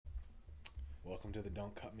Welcome to the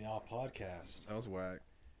Don't Cut Me Off podcast. That was whack.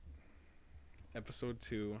 Episode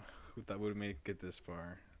 2. Who thought we would make it this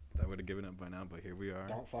far? Thought would have given up by now, but here we are.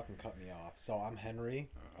 Don't fucking cut me off. So I'm Henry.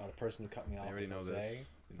 The person who cut me off I already is know Jose. this.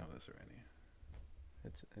 You know this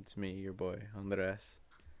already. It's me, your boy, Andres.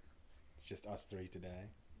 It's just us three today.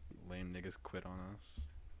 Lame niggas quit on us.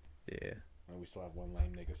 Yeah. And we still have one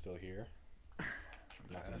lame nigga still here. I'm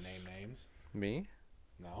not gonna Yes. name names. Me?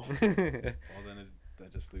 No. Well, then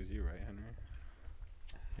that just leaves you, right, Henry?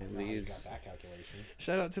 It No, you leaves. got that calculation.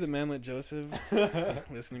 Shout out to the manlet Joseph,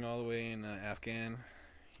 listening all the way in Afghan.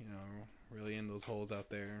 You know, really in those holes out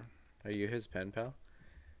there. Are you his pen pal?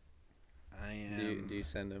 I am. Do you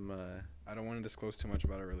send him? I don't want to disclose too much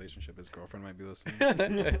about our relationship. His girlfriend might be listening.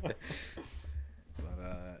 But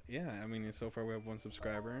yeah, I mean, so far we have one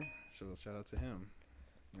subscriber, so shout out to him.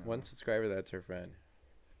 You know. One subscriber. That's her friend.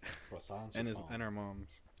 Bro, silence and your his phone. and our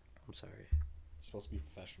moms. I'm sorry. You're supposed to be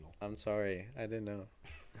professional. I'm sorry. I didn't know.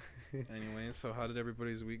 Anyways, so how did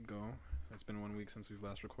everybody's week go? It's been 1 week since we've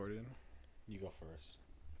last recorded. You go first.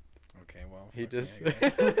 Okay, well. He fuck me, just I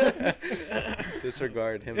guess.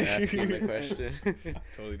 disregard him asking the question.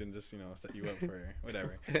 Totally didn't just, set you up for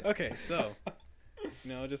whatever. Okay, so,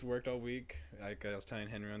 just worked all week. Like I was telling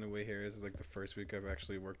Henry on the way here, this is like the first week I've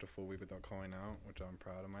actually worked a full week without calling out, which I'm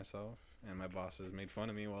proud of myself. And my bosses made fun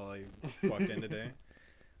of me while I walked in today.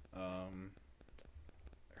 Heard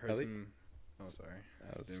Really? some. Oh, sorry. I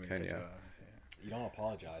was Didn't mean to cutting cut you you off. off, yeah. You don't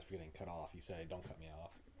apologize for getting cut off. You say, "Don't cut me off."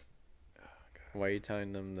 Oh, God. Why are you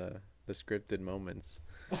telling them the scripted moments?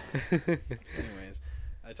 Anyways,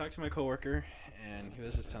 I talked to my coworker, and he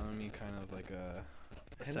was just telling me kind of like a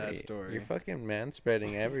sad Henry, story. You're fucking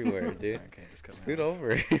man-spreading everywhere, dude. Okay, just cut me Scoot off.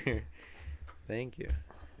 over. Thank you.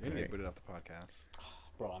 You're gonna get Alright. booted off the podcast.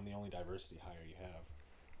 Bro, I'm the only diversity hire you have.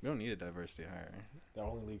 We don't need a diversity hire. They'll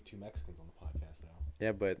only leave 2 Mexicans on the podcast, though.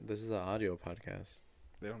 Yeah, but this is an audio podcast.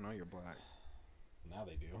 They don't know you're black. Now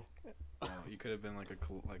they do. You could have been like a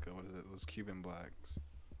what is it? Those Cuban blacks,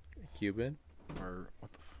 Cuban? or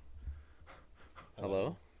what the?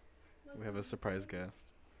 Hello? We have a surprise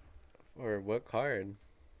guest. Or what card?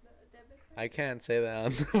 I can't say that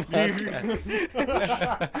on the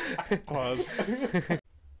podcast. Pause.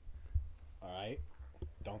 Alright?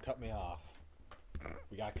 Don't cut me off.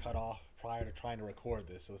 We got cut off prior to trying to record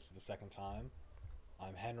this, so this is the second time.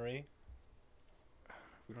 I'm Henry.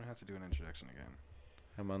 We don't have to do an introduction again.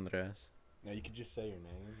 I'm Andres. Now, you could just say your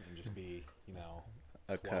name and just be,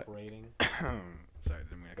 A cut. cooperating. Sorry,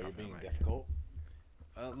 didn't mean to But you're cough in being the mic. difficult.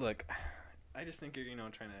 Look, I just think you're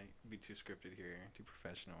trying to be too scripted here, too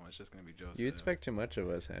professional. It's just gonna be Joseph. You expect too much of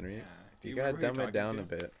us, Henry. Yeah. Do You remember gotta who you're dumb it talking down to?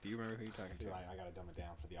 a bit. Do you remember who you're talking to? Dude, I gotta dumb it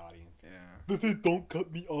down for the audience. Yeah. The Don't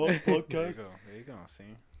Cut Me Off podcast. There you go. See,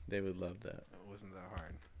 They would love that. it wasn't that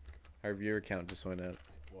hard. Our viewer count just went up.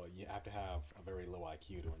 Well, you have to have a very low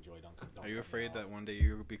IQ to enjoy Don't Are you Cut Me afraid that Off. one day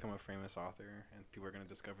you become a famous author and people are gonna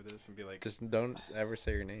discover this and be like, Just don't ever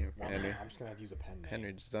say your name, Well, Henry. I'm just gonna have to use a pen name.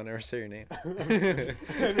 Henry, just don't ever say your name.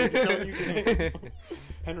 Henry, just don't use your name.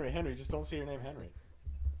 Henry, just don't say your name, Henry.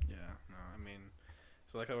 yeah, no, I mean,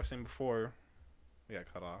 so like I was saying before, we got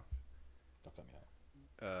cut off. Don't cut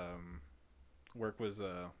me off. Work was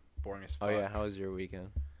boring as Oh fuck. yeah, how was your weekend?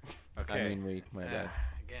 Okay. I mean week, my bad.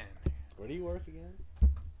 Again. Where do you work again?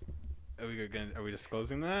 Are we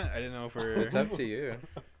disclosing that? I didn't know if we're. It's up to you.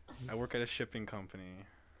 I work at a shipping company.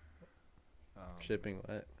 Shipping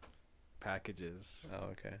what? Packages. Oh,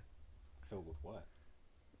 okay. Filled with what?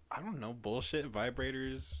 I don't know, bullshit,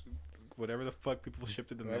 vibrators, whatever the fuck people ship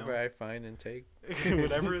to the mail. Whatever I find and take.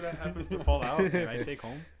 Whatever that happens to fall out and I take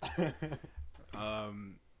home.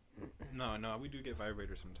 No, we do get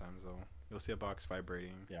vibrators sometimes though. You'll see a box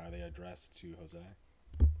vibrating. Yeah, are they addressed to Jose?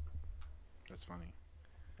 That's funny.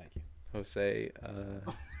 Thank you. Jose,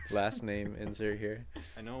 last name insert here.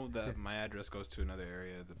 I know that my address goes to another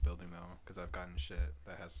area of the building though, because I've gotten shit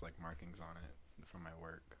that has like markings on it from my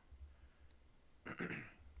work.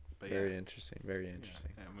 But Very yeah. interesting. Very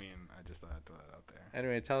interesting. Yeah, I mean, I just thought I'd throw that out there.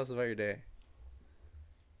 Anyway, tell us about your day.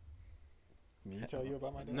 Me tell you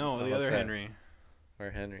about my day? No, the What's other that? Henry. Or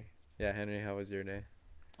Henry. Yeah, Henry, how was your day?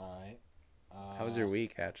 Alright. How was your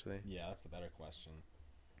week, actually? Yeah, that's the better question.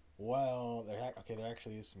 Well, there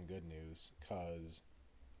actually is some good news, because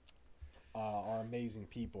our amazing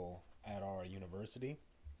people at our university,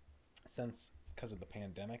 because of the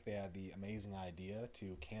pandemic, they had the amazing idea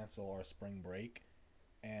to cancel our spring break,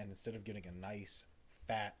 and instead of getting a nice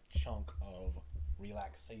fat chunk of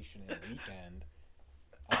relaxation in the weekend,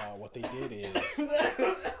 what they did is...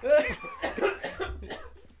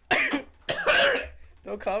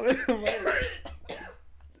 Don't comment on my...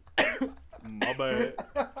 My bad.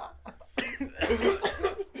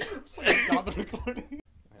 Stop the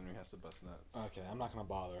not gonna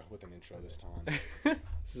bother with an intro this time.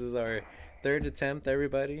 This is our third attempt,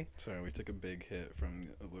 everybody. Sorry, we took a big hit from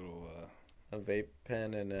a little A vape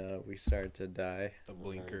pen, and we start to die. a We're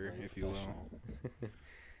blinker, very if you will. professional.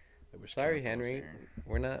 I wish Sorry, Capo was Henry. here.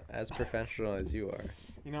 We're not as professional as you are.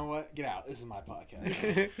 You know what? Get out. This is my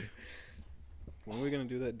podcast. When are we gonna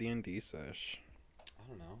do that D&D sesh? I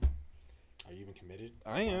don't know. Are you even committed?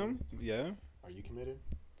 I am. Yeah. Are you committed?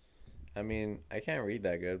 I mean, I can't read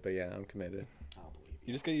that good, but yeah, I'm committed I don't believe You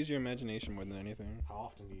you. just gotta use your imagination more than anything. How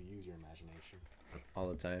often do you use your imagination? all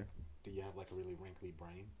the time. Do you have like a really wrinkly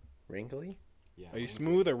brain? Wrinkly? Yeah. Are you wrinkly.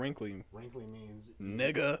 smooth or wrinkly? Wrinkly means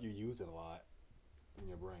Nigga. you use it a lot in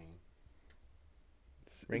your brain.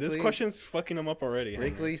 This Wrinkly- question's fucking him up already. Henry.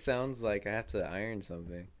 Wrinkly sounds like I have to iron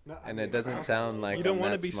something. No, I And mean, it doesn't sounds sound that way, like You but don't I'm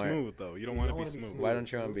want to not be smart. smooth though. You don't You want don't to be wanna be smooth. smooth. Why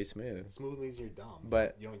don't you want to be smooth? Smooth means you're dumb.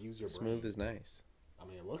 But you don't use your brain. Smooth is nice. I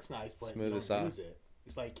mean, it looks nice, but Smooth you is don't soft. use it.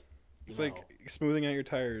 It's like It's like smoothing out your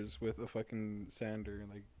tires with a fucking sander.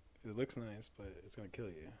 Like it looks nice, but it's gonna kill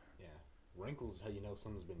you. yeah, wrinkles is how you know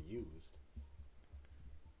something's been used.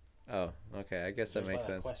 Oh, okay. I guess that Judged by makes that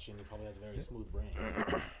sense. question, he probably has a very smooth brain.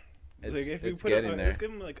 It's, Like if we it's put getting it, there. let's give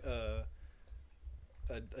him like a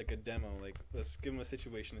demo. Like let's give him a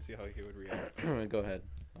situation to see how he would react. Go ahead.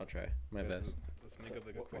 I'll try my Let's- best. Let's So make up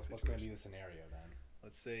like a quick what's going to be situation. the scenario then?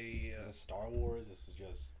 Let's say Is this Star Wars? This is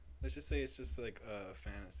just let's just say it's just like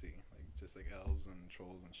fantasy, like just like elves and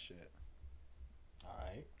trolls and shit. all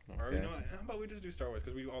right. Or you Okay. know, what, how about we just do Star Wars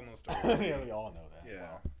because we all know Star Wars. Yeah, we all know that.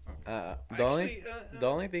 Yeah. Well, The only Actually, the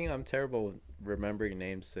only thing I'm terrible with remembering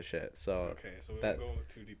names to shit. So Okay, so we that- won't go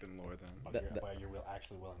too deep in lore then. but that- you're, that- but you're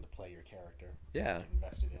actually willing to play your character. yeah. Get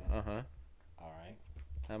invested in it. Uh-huh. All right.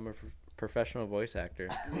 I'm a professional voice actor.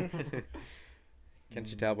 Can't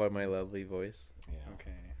you tell by my lovely voice? Yeah.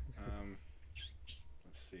 Okay.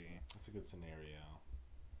 Let's see. That's a good scenario.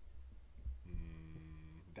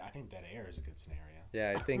 I think Dead Air is a good scenario.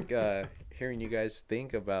 Yeah, I think hearing you guys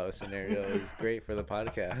think about a scenario is great for the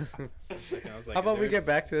podcast. Like, I was like, How about we there's- get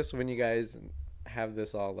back to this when you guys have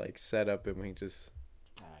this all like set up and we just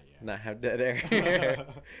Ah, yeah. not have dead air?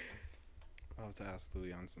 I'll have to ask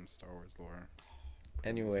Louis on some Star Wars lore.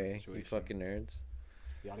 Anyway, you Situation. fucking nerds.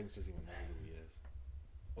 The audience doesn't even know who he is.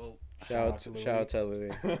 Well, Shout out to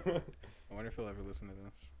Louis. I wonder if he'll ever listen to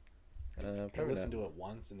this. He'll Probably listen not. to it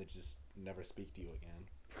once and then just never speak to you again.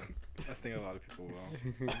 I think a lot of people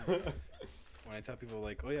will. When I tell people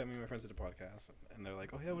like, oh yeah, me and my friends did a podcast, and they're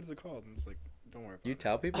like, oh yeah, what is it called? I'm just like, don't worry about You it.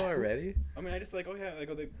 tell people already? I mean, I just like, oh yeah, like,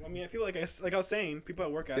 I mean, I feel like I was saying, people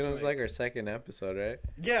at work ask It me, was like our second episode, right?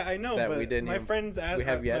 yeah, I know, that but we didn't my even- friends we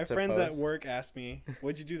have yet my to friends at post. work asked me,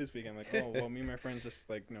 what'd you do this week? I'm like, oh well, me and my friends just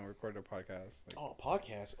like recorded a podcast. Like, Oh,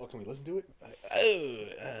 podcast. Oh, can we listen to it?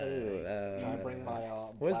 Oh, Can I bring my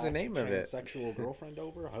what's the black name of it? transsexual girlfriend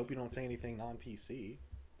over? I hope you don't say anything non-PC.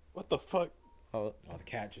 what the fuck? Oh, Oh, the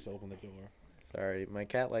cat just opened the door. sorry. My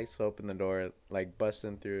cat likes to open the door, like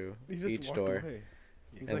busting through He just each walked door, away.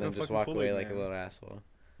 He's and like then a just fucking walk Kool-Aid away like a man. little asshole.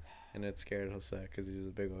 And it scared Jose because he's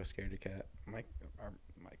a big old scaredy cat.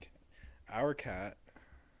 Our cat.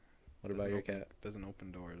 What about doesn't your open- cat? Doesn't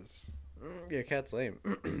open doors. Your cat's lame.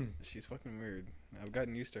 She's fucking weird. I've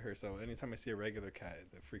gotten used to her, so anytime I see a regular cat,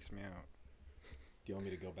 that freaks me out. Do you want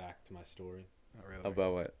me to go back to my story Not really.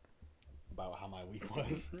 About what? about how my week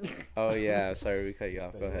was? Oh yeah, sorry we cut you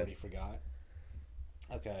off. that Go you ahead. already forgot.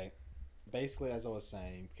 Okay, basically, as I was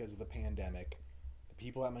saying, because of the pandemic, the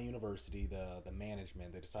people at my university, the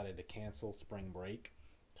management, they decided to cancel spring break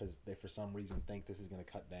because they for some reason think this is going to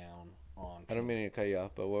cut down on. I don't mean to cut you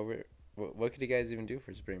off, but what could you guys even do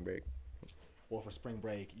for spring break? Well, for spring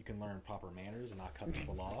break, you can learn proper manners and not cut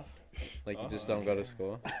people off. Like you just don't go to yeah.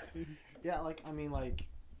 school? Yeah, like I mean, like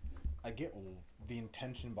I get the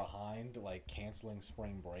intention behind like canceling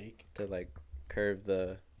spring break, To like curve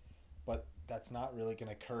the but that's not really going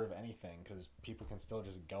to curve anything because people can still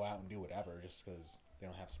just go out and do whatever just because they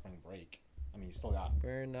don't have spring break. I mean, you still got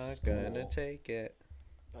we're not gonna School. take it.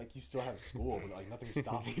 like you still have school, but like nothing's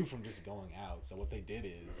stopping you from just going out. So what they did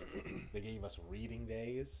is they gave us reading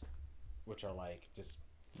days, which are like just.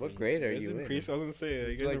 What free- grade are You guys you in in? preschool? I was gonna say, are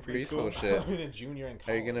you It's guys like in preschool? preschool shit. I'm in a junior in Are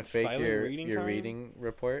college. you gonna fake Silent your reading your time? reading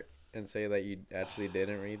report and say that you actually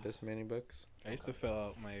didn't read this many books? I used to fill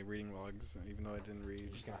out my reading logs, even though I didn't read.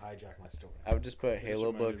 You're just gonna hijack my story. I would just put It just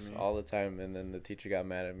Halo reminded books me. all the time, and then the teacher got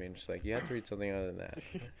mad at me and just like, you have to read something other than that.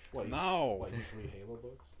 What, you No. What, you just read Halo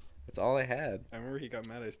books? That's all I had. I remember he got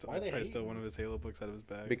mad. Why I they tried to hate steal you? one of his Halo books out of his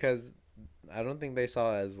bag. Because I don't think they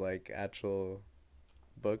saw it as like actual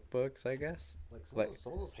books, I guess. Like some, Like- of those,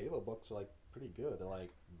 some of those Halo books are like pretty good. They're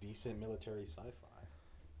like decent military sci-fi.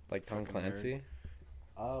 Like Tom Fucking nerd. Clancy.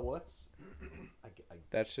 Well, that's I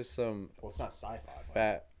That's just some Well, it's not sci-fi. But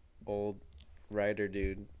fat old writer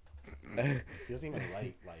dude. he doesn't even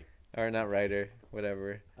write like. Or not writer,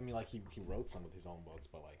 whatever. I mean, like he wrote some of his own books,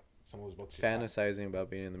 but like some of his books. Just Fantasizing about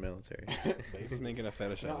being in the military. He's basically. making a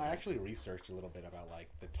fetish You know, out I of it. actually researched a little bit about like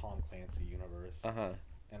the Tom Clancy universe, Uh huh.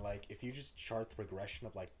 and like if you just chart the progression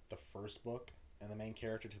of like the first book and the main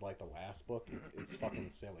character to like the last book, it's fucking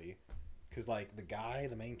silly, because like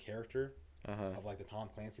the main character Uh huh. of like the Tom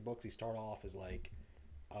Clancy books, he start off as like.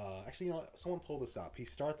 Actually, you know what? Someone pull this up. He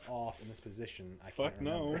starts off in this position. I Fuck can't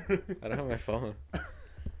no. remember. I don't have my phone.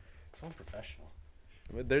 Someone professional.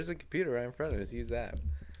 But there's a computer right in front of us. Use that.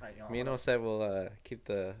 All right, Me and Osset will keep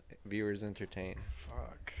the viewers entertained.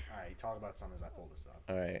 Fuck. All right, talk about something as I pull this up.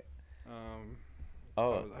 All right. Um.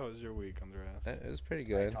 Oh, How was your week, Andreas? it was pretty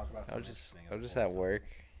All right, good. talk about I something was just interesting. I as was just pull at this up. work.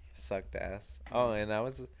 Sucked ass. Oh, and I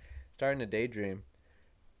was starting to daydream.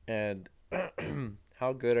 And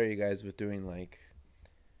how good are you guys with doing like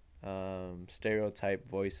stereotype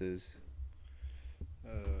voices?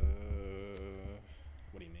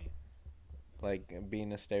 What do you mean? Like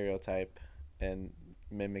being a stereotype and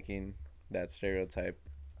mimicking that stereotype.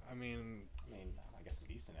 I mean, I guess I'm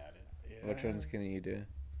decent at it. yeah. Which ones can you do?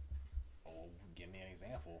 Oh, give me an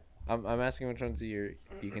example. I'm asking which ones you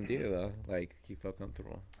can do though. Like you feel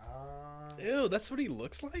comfortable. Ew, that's what he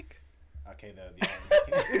looks like? Okay,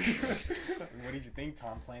 what did you think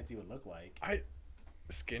Tom Clancy would look like?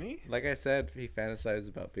 Skinny? Like I said, he fantasized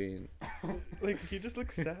about being. Like, he just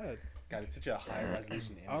looks sad. God, it's such a high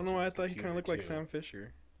resolution image. I don't know on why I his thought he kind of computer, looked like too. Sam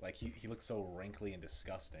Fisher. Like he looks so wrinkly and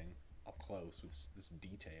disgusting up close with this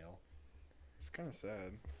detail. It's kind of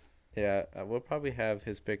sad. Yeah, we'll probably have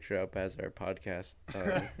his picture up as our podcast.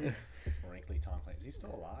 Wrinkly Tom Clancy. Is he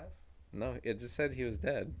still alive? No, it just said he was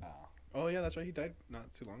dead. Oh. Oh, yeah, that's right. He died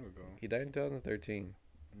not too long ago. He died in 2013.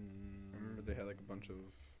 I remember they had, like, a bunch of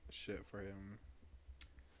shit for him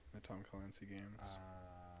in the Tom Clancy games.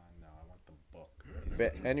 No, I want the book.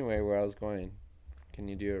 But anyway, where I was going, can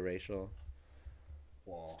you do a racial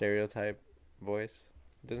Well, stereotype voice?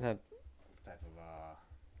 It doesn't have. what type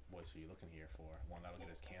of voice are you looking here for? One that'll get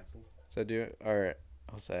us canceled? So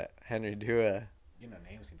what's that? Henry, do a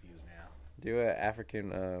Names confused now. African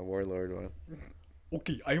warlord one.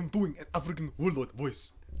 Okay, I am doing an African warlord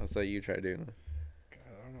voice. Let's let you try doing it. God,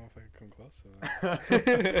 I don't know if I could come close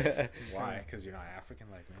to that. Why? Because you're not African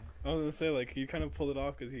like me. I was gonna say, like, he kind of pulled it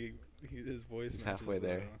off because his voice He's matches, halfway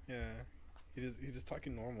there. Yeah. He's just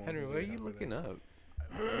talking normal. Henry, He's what are like you halfway looking there.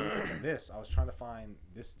 up? This, I was trying to find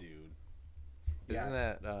this dude. Isn't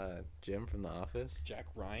Yes. that Jim from The Office? Jack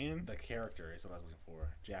Ryan? The character is what I was looking for.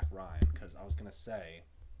 Jack Ryan. Because I was going to say,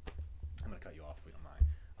 I'm going to cut you off if you don't mind.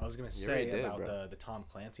 I was going to say already did, about bro. the Tom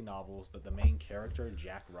Clancy novels that the main character,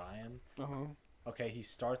 Jack Ryan, Uh-huh. okay, he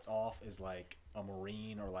starts off as like a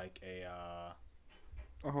Marine or like a,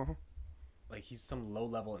 Uh-huh. like he's some low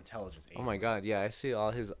level intelligence agent. Oh my God! Yeah, I see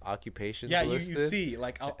all his occupations Yeah, you listed. see,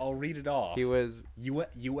 like, I'll read it off. He was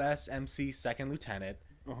USMC second lieutenant.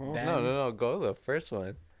 Uh-huh. Then- no. Go the first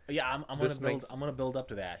one. Yeah, I'm This gonna build. makes- I'm gonna build up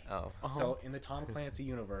to that. Oh, Uh-huh. So in the Tom Clancy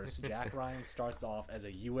universe, Jack Ryan starts off as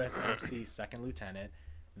a USMC second lieutenant.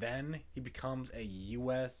 Then he becomes a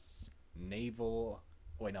U.S. Naval.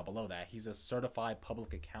 Wait, no, below that, he's a certified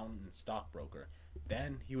public accountant and stockbroker.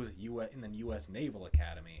 Then he was in the U.S. Naval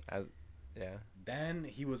Academy. yeah. Then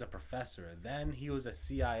he was a professor. Then he was a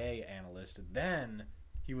CIA analyst. Then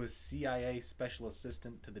he was CIA special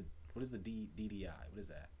assistant to the what is the DDI? What is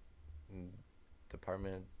that?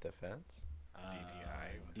 Department of Defense.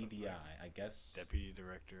 DDI, I guess. Deputy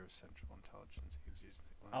Director of Central Intelligence. He was usually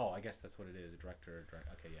Oh, I guess that's what it is. Director.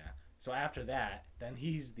 Okay, yeah. So after that, then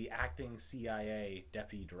he's the acting CIA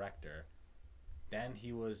deputy director. Then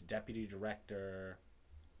he was deputy director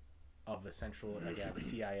of the the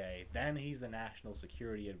CIA. Then he's the national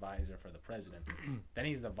security advisor for the president. Then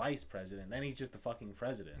he's the vice president. Then he's just the fucking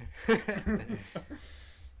president.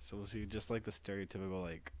 So was he just like the stereotypical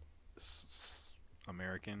like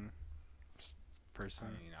American person?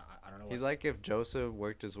 I mean, I don't know. He's what's- like if Joseph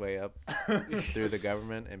worked his way up through the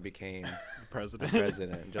government and became President.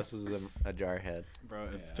 president. Joseph was a jarhead. Bro,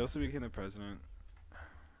 if Yeah. Joseph became the president,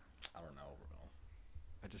 I don't know, bro.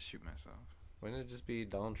 I'd just shoot myself. Wouldn't it just be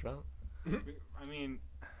Donald Trump? I mean,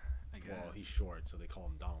 I guess. Well, he's short, so they call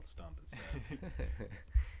him Donald Stump instead.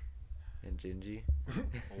 And Gingy.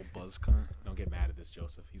 Old buzz cunt. Don't get mad at this,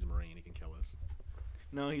 Joseph. He's a Marine. He can kill us.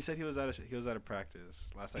 No, he said he was out of practice.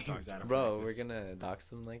 Last I He talked was to out him. of Bro, practice. we're gonna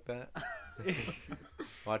dox him like that.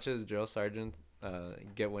 Watch his drill sergeant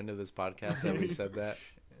get wind of this podcast that we said that.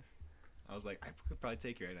 I was like, I could probably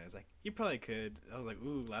take you right now. I was like, you probably could. I was like,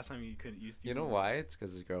 ooh, last time you couldn't. You know why? It's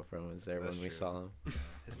because his girlfriend was there That's when we true. saw him. Yeah,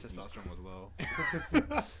 his testosterone was low.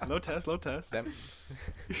 Low test, low test. That,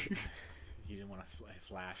 He didn't want to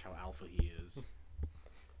flash how alpha he is.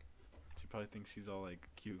 She probably thinks he's all like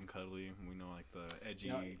cute and cuddly. And we know like the edgy.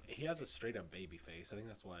 You know, he has a straight up baby face. I think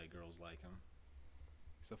that's why girls like him.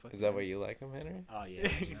 stuff like is that why you like him, Henry? Oh yeah.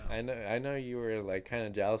 You know. I know you were like kind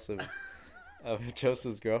of jealous of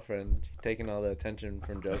Joseph's girlfriend taking all the attention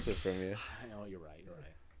from Joseph from you. I know you're right. You're right.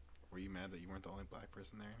 Were you mad that you weren't the only black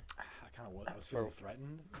person there? I kind of was. I was feeling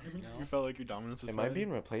threatened. You know. You felt like your dominance was. Am I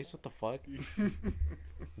being replaced? What the fuck?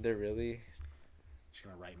 They're really. Just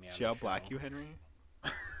gonna write me out. She out black you, Henry?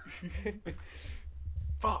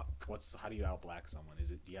 Fuck. How do you out black someone?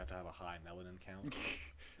 Do you have to have a high melanin count?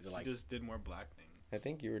 Is it She like just did more black things. I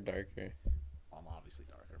think you were darker. I'm obviously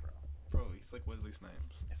darker, bro. Bro, he's like Wesley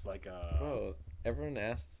Snipes. It's like Bro, everyone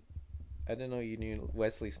asked. I didn't know you knew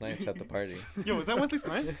Wesley Snipes at the party. Yo, is that Wesley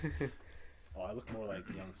Snipes? Oh, I look more like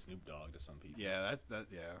young Snoop Dogg to some people. Yeah,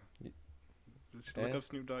 yeah. Just look up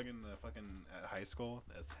Snoop Dogg in the fucking high school.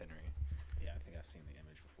 That's Henry. Yeah, I think I've seen the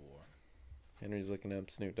image before. Henry's looking up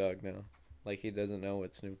Snoop Dogg now. Like he doesn't know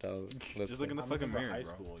what Snoop Dogg looks Just look in like. the I'm looking fucking for mirror, high bro.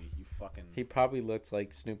 school. You fucking. He probably looks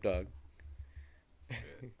like Snoop Dogg. There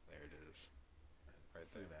it is. Right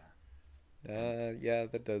through that. Yeah,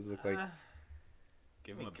 that does look like.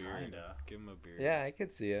 Give I him mean, a beard. kinda. Give him a beard. Yeah, I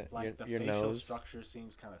could see it. Like the your facial nose. structure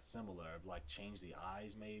seems kind of similar. Like change the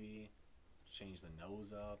eyes maybe, change the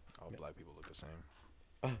nose up. All black people look the same.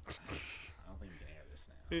 I don't think we can air this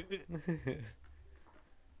now.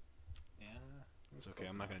 Yeah. It's okay.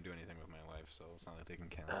 I'm not gonna do anything with my life, so it's not like they can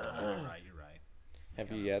cancel. You're right. You're right. Have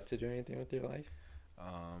you Kind yet to do anything with your life?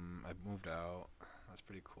 I moved out. That's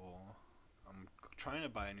pretty cool. I'm trying to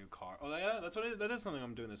buy a new car. Oh yeah, that is something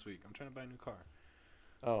I'm doing this week. I'm trying to buy a new car.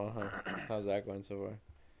 Oh, how's that going so far?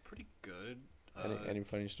 Pretty good. Any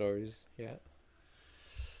funny stories? Yeah.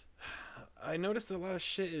 I noticed that a lot of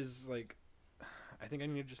shit is like. I think I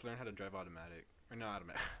need to just learn how to drive automatic or not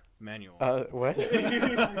automatic, manual. What?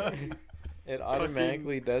 It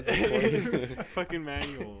automatically does it for you. Fucking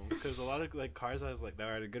manual, because a lot of like cars I was like that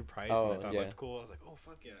were at a good price Oh, and I thought yeah. looked cool. I was like, oh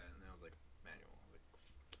fuck yeah, and I was like manual. Like,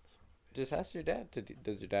 Just ask your dad.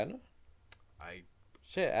 Does your dad know? I.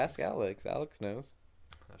 Shit, ask Alex. Alex knows.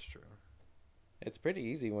 That's true. It's pretty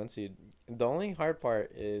easy once you. The only hard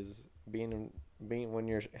part is being when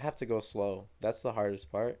you have to go slow. That's the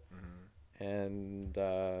hardest part, and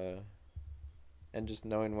just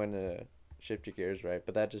knowing when to shift your gears right.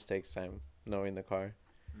 But that just takes time, knowing the car.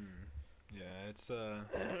 Yeah, it's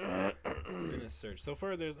been a search. So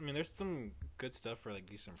far, there's some good stuff for like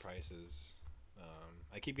decent prices.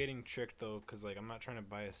 I keep getting tricked though, cause like I'm not trying to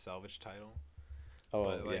buy a salvage title. Oh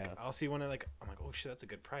But like yeah. I'll see one that like I'm like, oh shit, that's a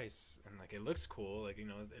good price, and like it looks cool. Like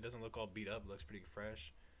it doesn't look all beat up. It looks pretty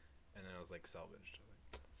fresh. And then it was like salvaged. I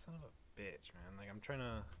was like, son of a bitch, man. Like I'm trying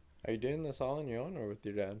to. Are you doing this all on your own or with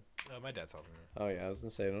your dad? My dad's helping me. Oh yeah, I was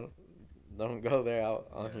gonna say don't go there out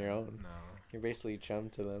on your own. No. You're basically chum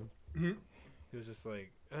to them. He was just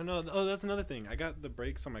like, oh no, oh that's another thing. I got the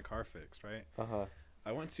brakes on my car fixed, right?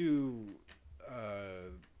 I went to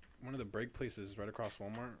one of the brake places right across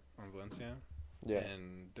Walmart on Valencia. Yeah.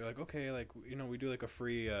 And they're like, okay, like we do like a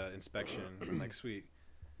free inspection. I'm like, sweet.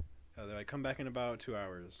 They're like, come back in about 2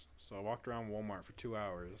 hours. So I walked around Walmart for 2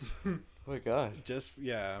 hours. Oh my god. Just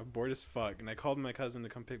bored as fuck. And I called my cousin to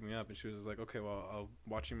come pick me up, and she was like, okay, well I'll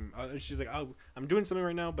watch him. She's like, I'm doing something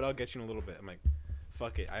right now, but I'll get you in a little bit. I'm like,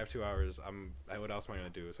 fuck it, I have 2 hours. What else am I gonna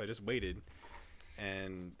do? So I just waited,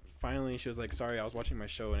 and finally she was like, sorry, I was watching my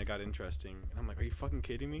show and it got interesting. And I'm like, are you fucking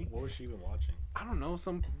kidding me? What was she even watching? I don't know,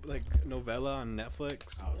 some like novella on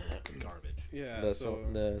Netflix. I was garbage. Yeah.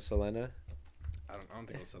 The Selena. I don't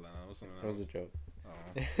think it was Selena. It was something That else. was a joke.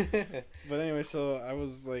 Oh. But anyway, so I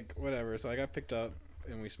was like, whatever. So I got picked up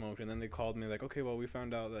and we smoked, and then they called me like, okay, well, we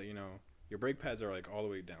found out that your brake pads are like all the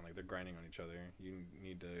way down, like they're grinding on each other. You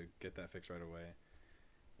need to get that fixed right away,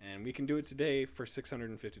 and we can do it today for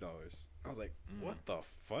 $650. I was like, what the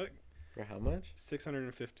fuck? For how much?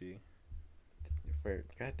 $650 For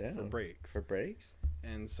goddamn. for brakes. For brakes?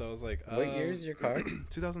 And so I was like, What year is your car?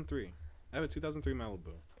 2003. I have a 2003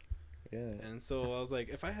 Malibu. Yeah. And so I was like,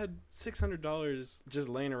 if I had $600 just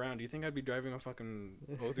laying around, do you think I'd be driving a fucking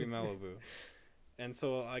 03 Malibu? And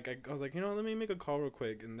so like I was like, let me make a call real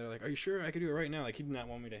quick. And they're like, are you sure? I could do it right now. Like he did not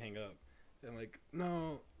want me to hang up. And I'm like,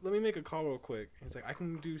 no, let me make a call real quick. And he's like, I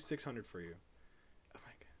can do 600 for you. I'm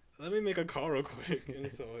like, let me make a call real quick.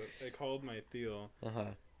 And so I called my Theo,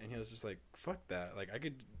 and he was just like, fuck that. Like I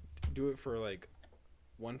could do it for like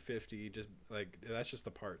 150. Just like that's just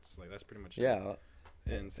the parts. Like that's pretty much it. Yeah.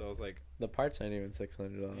 And so I was like, The parts aren't even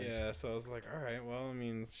 $600. yeah. So I was like, all right, well, I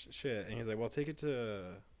mean, shit. And he's like, well, take it to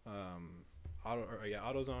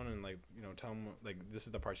AutoZone, and like, you know, tell him like this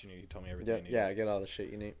is the parts you need. He told me everything. Yeah, I need. yeah, I get all the shit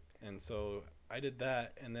you need. And so I did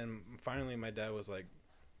that, and then finally my dad was like,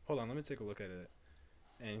 hold on, let me take a look at it.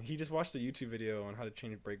 And he just watched a YouTube video on how to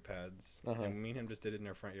change brake pads, and me and him just did it in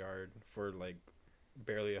our front yard for like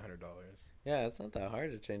barely $100. Yeah, it's not that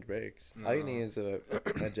hard to change brakes. All you No. need is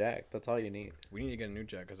a jack. That's all you need. We need to get a new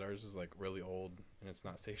jack because ours is like really old and it's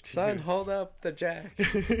not safe to Son, use. hold up the jack.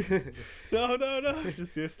 No.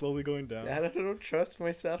 Just see it slowly going down. Dad, I don't trust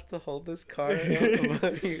myself to hold this car.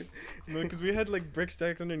 No, because we had like bricks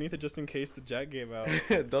stacked underneath it just in case the jack gave out.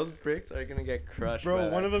 Those bricks are gonna get crushed. Bro, by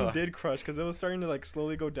one that of them car. did crush because it was starting to like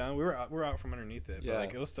slowly go down. We were out from underneath it, Yeah. but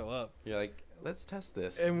like it was still up. You're like, let's test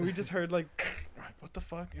this. And we just heard like, what the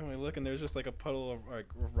fuck? And we look, and there's just like a puddle of like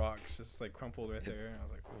rocks just like crumpled right there. And I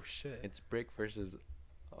was like, oh shit. It's brick versus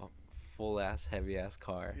a full ass, heavy ass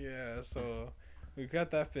car. Yeah, so we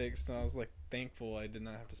got that fixed, and I was like thankful I did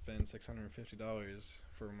not have to spend $650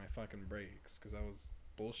 for my fucking brakes because that was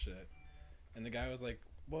bullshit. And the guy was like,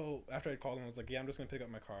 well, after I called him, I was like, yeah, I'm just gonna pick up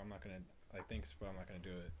my car. I'm not gonna like thanks, but I'm not gonna do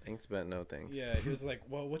it. Thanks, but no thanks. Yeah, he was like,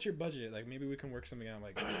 well, what's your budget? Like maybe we can work something out. I'm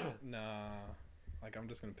like, nah, like I'm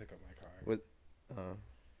just gonna pick up my car.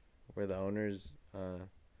 Were the owners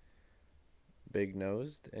big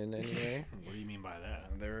nosed in any way? What do you mean by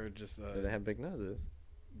that? They were just Did they have big noses?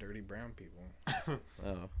 dirty brown people.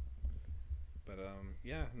 Oh. But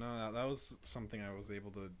yeah, no, that was something I was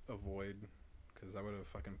able to avoid because that would have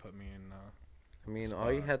fucking put me in. I mean,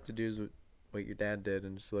 all you spot. had to do is what your dad did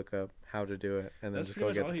and just look up how to do it and then That's just pretty go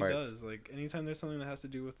much get all the he parts. does. Like anytime there's something that has to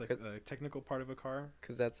do with like a technical part of a car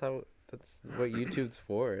Because that's what YouTube's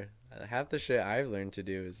for. Half the shit I've learned to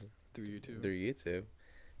do is through YouTube. through YouTube.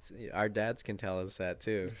 So, our dads can tell us that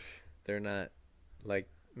too. They're not like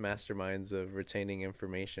masterminds of retaining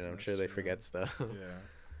information. I'm That's sure they true. forget stuff. Yeah.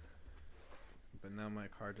 But now my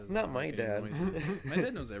car does Not my any dad. noises. My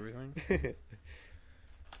dad knows everything. But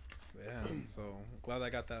yeah, so glad I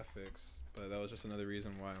got that fixed. But that was just another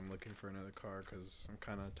reason why I'm looking for another car because I'm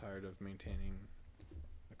kind of tired of maintaining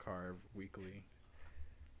a car weekly.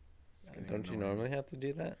 It's getting Don't you annoying. normally have to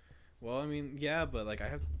do that? Well, I mean, yeah, but like I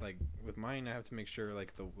have like with mine, I have to make sure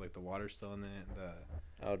like the water's still in it.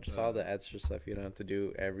 Oh, just all the extra stuff you don't have to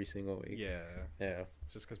do every single week. Yeah, Yeah.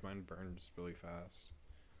 just because mine burns really fast.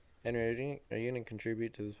 Henry, are you gonna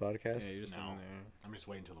contribute to this podcast? Yeah, you're just No. sitting there. I'm just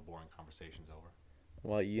waiting until the boring conversation's over.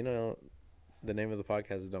 Well, you know, the name of the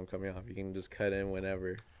podcast is "Don't Cut Me Off." You can just cut in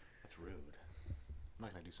whenever. That's rude. I'm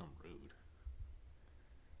not gonna do something rude.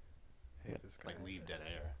 I hate this guy. Like leave dead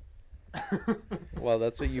air. Well,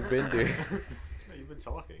 that's what you've been doing. No, you've been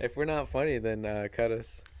talking. If we're not funny, then cut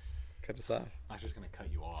us off. I was just gonna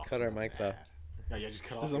cut you off. cut our Nothing mics to off. add. Yeah, just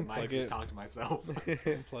cut Just off your unplug mics. Just it. talk to myself.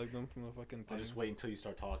 Unplug them from the fucking thing. I'll just wait until you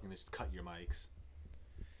start talking. Just cut your mics.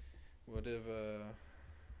 What have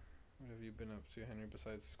you been up to, Henry,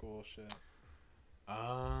 besides school shit?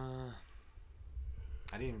 I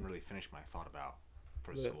didn't even really finish my thought about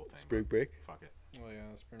for the school thing. Spring break. Fuck it. Well,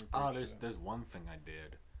 yeah, spring break. Oh, there's shit. there's one thing I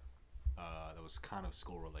did that was kind of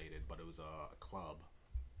school related, but it was a club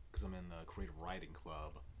because I'm in the creative writing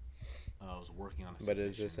club. I was working on a But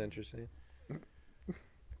is this submission. interesting?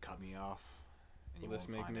 Cut me off, and Will you this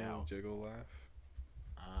won't make find me out. jiggle laugh?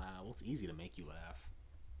 Well, it's easy to make you laugh.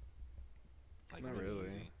 Like Not really.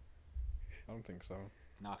 easy. I don't think so.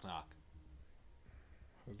 Knock knock.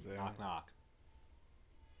 Who's there? Knock knock.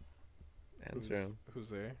 Answer him. Who's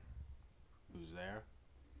there? Who's there?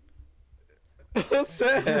 What's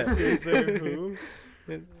that? Who's there? Who?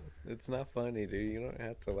 It's not funny, dude. You don't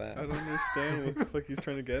have to laugh. I don't understand what the fuck he's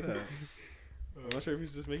trying to get at. I'm not sure if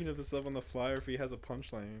he's just making up this stuff on the fly or if he has a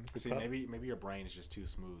punchline. See, maybe your brain is just too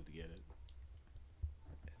smooth to get it.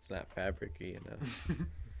 It's not fabricy enough.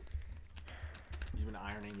 You've been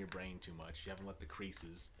ironing your brain too much. You haven't let the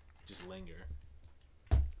creases just linger.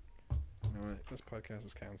 You know what? This podcast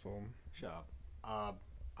is canceled. Shut up.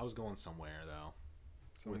 I was going somewhere though.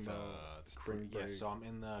 Something With about the spring yeah, break. so I'm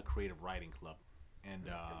in the creative writing club, and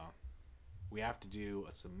we have to do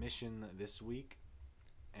a submission this week,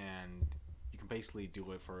 and you can basically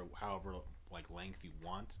do it for however like length you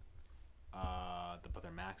want. But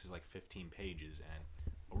their max is like 15 pages,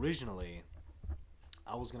 and originally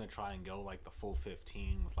I was gonna try and go like the full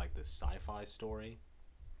 15 with like this sci-fi story,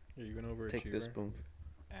 Are you going over a Take this spoon.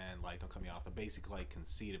 and like don't cut me off. The basic like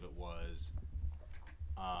conceit of it was,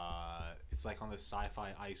 it's like on this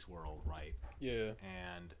sci-fi ice world, right? Yeah.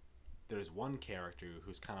 And there's one character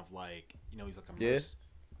who's kind of like, you know, he's like a Yeah.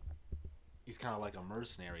 he's kind of like a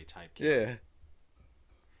mercenary type character.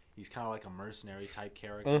 He's kind of like a mercenary type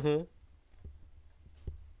character. Uh-huh.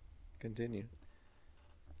 Continue.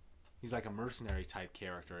 He's like a mercenary type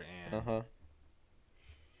character, and Uh-huh.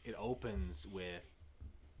 it opens with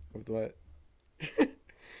With what?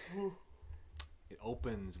 you're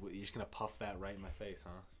just gonna puff that right in my face,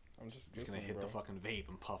 huh? I'm just You're just gonna listening, hit bro. the fucking vape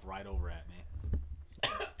and puff right over at me.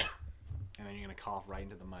 And then you're gonna cough right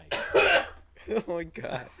into the mic. Oh my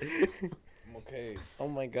god. I'm okay. Oh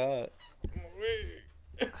my god.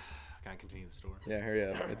 Can I continue the story? Yeah, hurry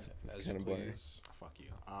up. It's As kind you of boring. please. Fuck you.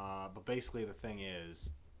 But basically the thing is,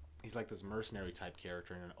 he's like this mercenary type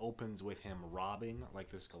character, and it opens with him robbing like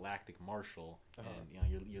this galactic marshal, and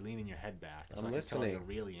you're leaning your head back. So I'm I can tell you're listening.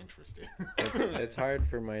 really interested. It's hard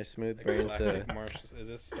for my smooth Like brain Galactic to. March. Is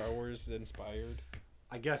this Star Wars inspired?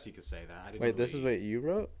 I guess you could say that. I didn't Wait, this is really- what you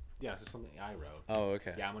wrote? Yeah, this is something I wrote. Oh,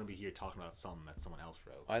 okay. Yeah, I'm gonna be here talking about something that someone else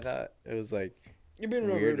wrote. I thought it was like You're being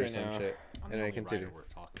real weird rude or right some now. shit. I'm Anyway, the only continue. writer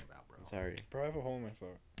worth talking about, bro. I'm sorry. Bro, I have a hole in my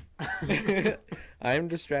throat. I'm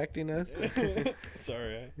distracting us.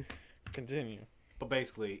 Sorry. Continue. But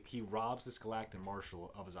basically, he robs this galactic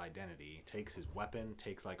marshal of his identity, takes his weapon,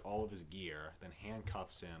 takes like all of his gear, then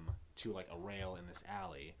handcuffs him to like a rail in this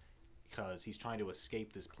alley because he's trying to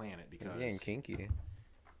escape this planet He's because getting kinky.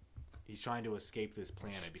 he's trying to escape this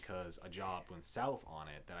planet because a job went south on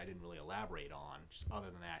it that I didn't really elaborate on. Just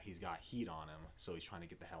other than that, he's got heat on him, so he's trying to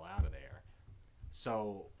get the hell out of there.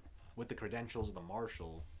 So, with the credentials of the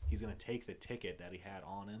marshal, he's going to take the ticket that he had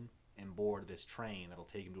on him and board this train that'll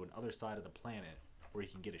take him to another side of the planet where he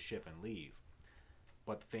can get a ship and leave.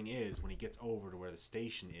 But the thing is, when he gets over to where the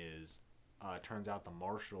station is, it turns out the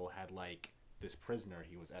marshal had like this prisoner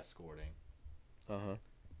he was escorting. Uh-huh.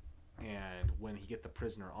 And when he gets the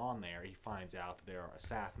prisoner on there, he finds out that there are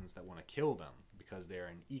assassins that want to kill them because they're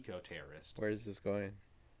an eco-terrorist. Where is this going?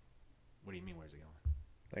 What do you mean, where's it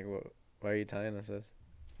going? Like, why are you telling us this?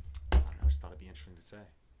 I don't know, I just thought it'd be interesting to say.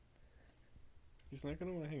 He's not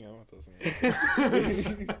gonna want to hang out with us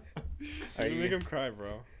anymore. Are You you- make him cry,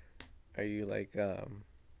 bro. Are you like Get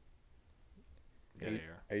you-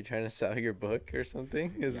 here. are you trying to sell your book or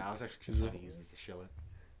something? Yeah, I was actually is trying it- to use this to shill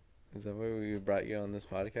it. Is that why we brought you on this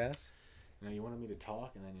podcast? You know, you wanted me to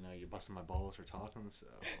talk, and then, you know, you're busting my balls for talking, so...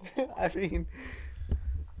 I mean,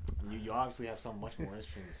 you obviously have something much more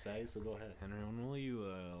interesting to say, so go ahead. Henry, when will you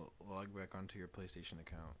log back onto your PlayStation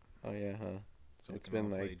account? oh yeah, huh? So we It's can all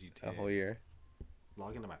been play like GTA? a whole year.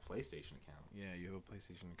 Log into my PlayStation account. Yeah, you have a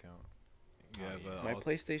PlayStation account. You Oh, have yeah. My all-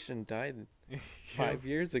 PlayStation died You 5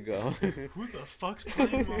 years ago. Who the fuck's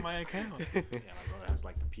playing on my account? Yeah, my brother has,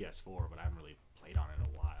 like, the PS4, but I haven't really played on it in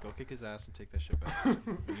a while. Go kick his ass and take that shit back. You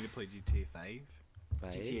need to play GTA 5.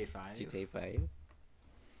 GTA 5? GTA 5.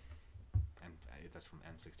 And that's from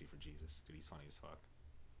M60 for Jesus. Dude, he's funny as fuck.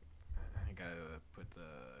 I gotta put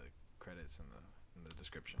the credits in the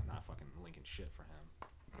description. I'm not fucking linking shit for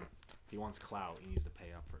him. If he wants clout, he needs to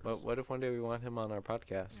pay up first. But what if one day we want him on our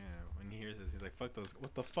podcast? Yeah, when he hears this, he's like, "Fuck those!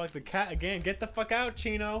 What the fuck? The cat again! Get the fuck out,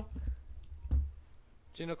 Chino!"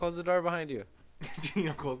 Gino, close the door behind you.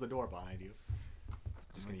 Gino, close the door behind you.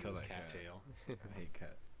 Just I'm gonna gonna use kill cat that cat. tail. I hate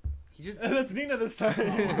cat. He just. That's Nina this time.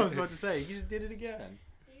 Oh, I was about to say, he just did it again.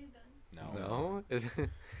 Are you done? No. No? Man,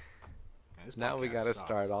 this Now we podcast gotta sucks.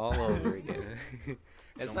 start all over again.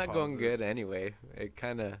 It's Don't not pause going it. good anyway. It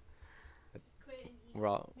kind of Just quit and eat. we're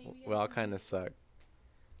all Maybe we all after kind of this. suck.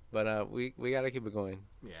 But we gotta keep it going.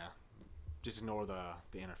 Yeah. Just ignore the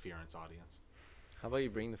interference, audience. How about you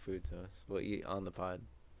bring the food to us? We'll eat on the pod.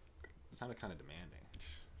 It sounded kind of demanding.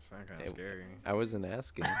 Sound kind Hey, of scary. I wasn't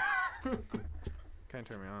asking. Kind of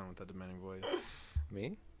turn me on with that demanding voice.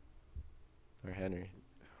 Me? Or Henry?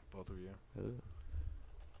 Both of you. Ooh.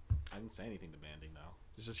 I didn't say anything demanding, though.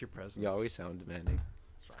 It's just your presence. You always sound demanding.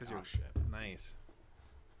 That's It's 'cause right. you're Oh, shit. nice.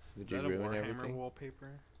 Did Is you that a ruin Warhammer everything? wallpaper?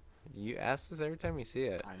 You ask us every time you see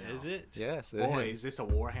it. I know. Is it? Yes. It Boy, is. is this a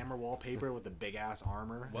Warhammer wallpaper with the big ass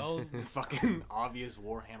armor? Well, And fucking obvious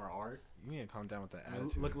Warhammer art. you need to calm down with that I mean,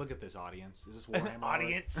 attitude. look at this audience. Is this Warhammer art?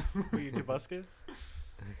 Audience. Were you Tobuscus?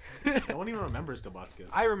 No one even remembers Tobuscus.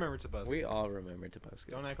 I remember Tobuscus. We all remember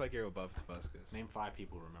Tobuscus. Don't act like you're above Tobuscus. Name 5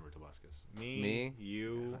 people who remember Tobuscus. Me,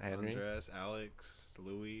 you, Henry. Andres, Alex,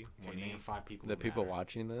 Louis, Okay, name 5 people. The who people matter.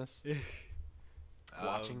 watching this.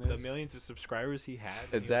 Watching The this? millions of subscribers he had.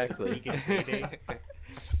 when he was at his Exactly. peak in his heyday.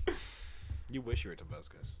 You wish you were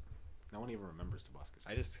Tobuscus. No one even remembers Tobuscus.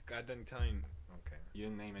 I just got done telling. Okay. You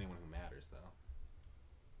didn't name anyone who matters, though.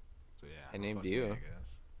 So yeah. I named Fuck me, you. I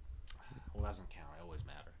guess. Well, that doesn't count. I always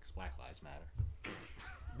matter because Black Lives Matter.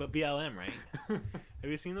 But BLM, right? Have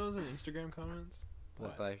you seen those in Instagram comments?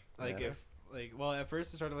 Black What? Lives Like Matter. if like well at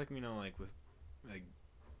first it started like like with like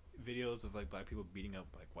videos of like black people beating up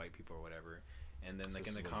like white people or whatever, And then So like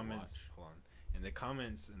this in the is what you comments, watch. hold on, in the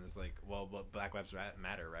comments, and it's like, well, but Black Lives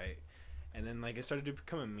Matter, right? And then like it started to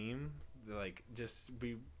become a meme. Like just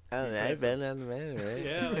be Oh, put I've it- been on the man, right?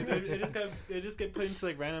 yeah, like it just get put into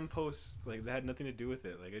like random posts like that had nothing to do with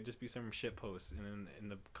it. Like it'd just be some shit post, and then in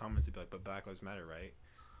the comments it'd be like, "But Black Lives Matter, right?"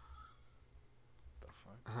 The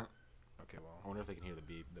fuck? Okay, I well, wonder if they can hear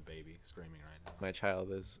the baby screaming right now. My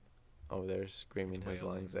child is over there screaming his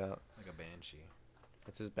Wailing. lungs out. like a banshee.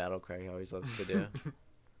 That's his battle cry he always loves to do So you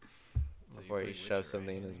before he played shoves Witcher,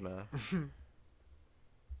 something right, in his Andy? mouth.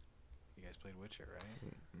 You guys played Witcher,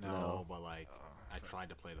 right? No, but like Oh, I so- tried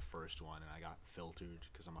to play the first one and I got filtered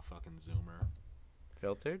because I'm a fucking zoomer.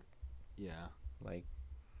 Filtered? Yeah. Like,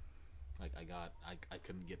 Like I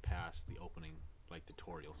couldn't get past the opening like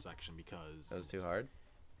tutorial section because that was too hard?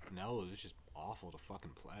 No, it was just awful to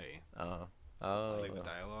fucking play. Oh. Oh. Like the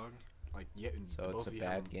dialogue. Like yeah, and So both it's a of you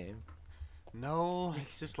bad have- game? No,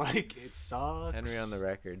 it's just like it sucks. Henry on the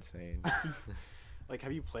record saying. Like,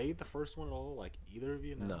 have you played the first one at all? Like either of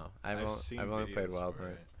you? No, I've only played videos Wild for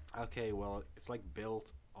Hunt. it. Okay, well, it's like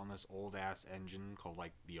built on this old ass engine called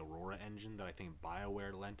like the Aurora engine that I think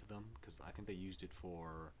BioWare lent to them because I think they used it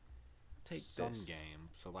for Take some this. game.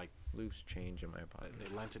 So like Loose change in my pocket.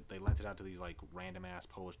 they lent it out to these like random ass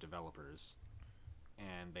Polish developers,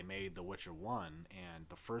 and they made The Witcher 1. And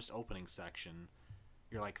the first opening section,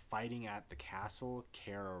 you're like fighting at the castle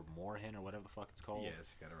Kaer Morhen or whatever the fuck it's called.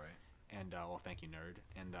 Yes, you got it right. And well, thank you, nerd.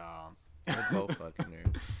 And We're both fucking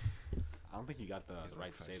nerds. I don't think you got the He's right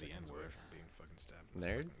like to 5 say the N seconds away word. from being fucking stabbed. in the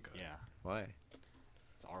Nerd? fucking gut. Yeah, Why?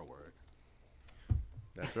 it's our word.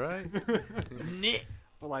 That's right.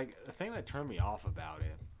 But like the thing that turned me off about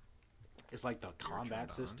it is like the turned combat on?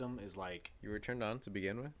 system is like, You were turned on to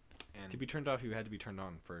begin with? and To be turned off, you had to be turned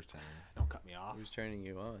on first, Henry. don't cut me off Who's turning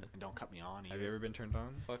you on? and don't cut me on. Have you ever been turned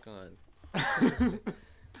on? Fuck on.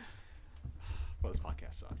 Well, this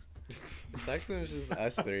podcast sucks It's actually just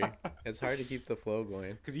us three. It's hard to keep the flow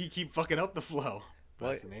going. because you keep fucking up the flow.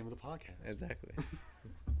 That's What? the name of the podcast. Exactly.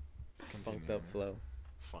 Continue, Funked up man. flow.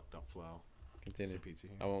 Fucked up flow. Continue. There's a pizza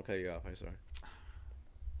here. I won't cut you off, I swear.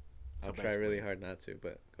 So I'll try really basically- hard not to,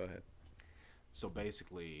 but go ahead. So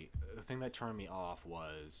basically, the thing that turned me off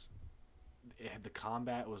was the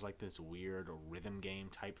combat was like this weird rhythm game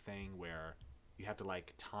type thing where you have to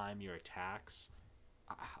like time your attacks.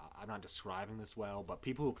 I'm not describing this well, but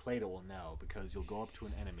people who played it will know because you'll go up to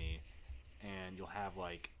an enemy and you'll have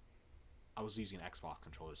like, I was using an Xbox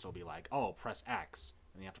controller, so it'll be like, oh, press X,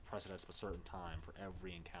 and you have to press it at a certain time for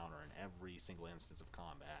every encounter and every single instance of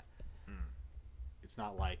combat. It's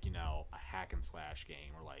not like, you know, a hack and slash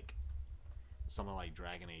game or like something like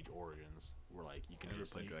Dragon Age Origins where like you I can never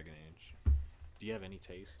just played you- Dragon Age. Do you have any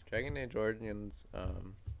taste? Dragon Age Origins,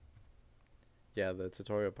 yeah, the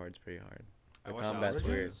tutorial part's pretty hard. I The watched combat's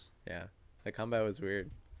weird. Origins? Yeah. The combat was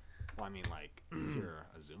weird. Well, I mean, like if you're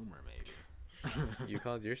a zoomer, maybe. You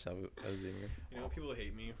called yourself a zoomer. You know, people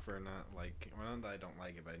hate me for not like. Well, not that I don't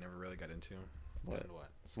like it, but I never really got into What? And what?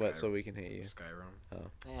 What, so we can hate you? Skyrim.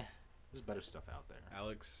 There's better stuff out there.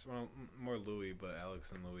 Alex, well, more Louis, but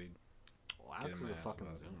Alex and Louis. Well, Alex Get is a my ass fucking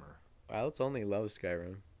about it. Alex only loves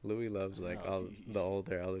Skyrim. Louis loves, like, No, all he's- the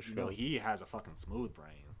older Elder You know, Scrolls. he has a fucking smooth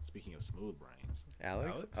brain. Speaking of smooth brains, Alex?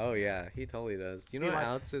 Alex? Oh, yeah, he totally does. You know He what like-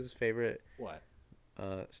 Alex's favorite what?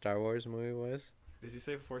 Star Wars movie was? Does he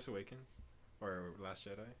say Force Awakens or Last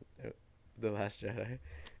Jedi? The Last Jedi.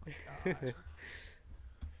 God.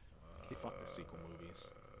 He fucked the sequel movies.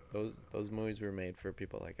 Those movies were made for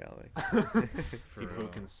people like Alex. For People who real.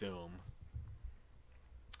 consume.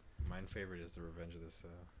 Mine favorite is the Revenge of the Sith.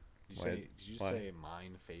 Did Why you is- say, did you why? say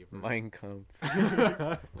mine favorite? Mein Kampf.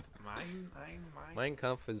 Mine. Mein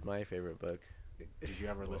Kampf is my favorite book Did you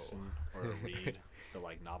ever Whoa. listen or read the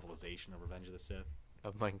like novelization of Revenge of the Sith?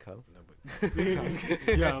 of Mein Kampf. No,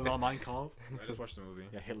 but Yeah, no, Mein Kampf. I just watched the movie.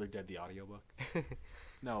 Yeah, Hitler Dead, the audiobook.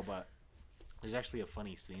 No, but there's actually a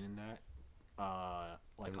funny scene in that.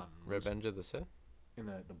 Like on Revenge of the Sith? in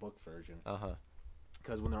the book version, Uh-huh.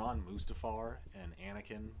 because when they're on Mustafar and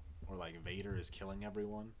Anakin or like Vader is killing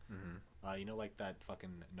everyone, Mm-hmm. you know, like that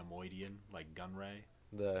fucking Nemoidian like Gunray.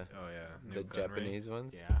 The Oh yeah. the Newt Gunray. Japanese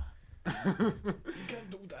ones? Yeah. You can't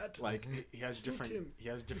do that. Like he has Shoot different him. he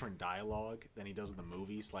has different dialogue than he does in the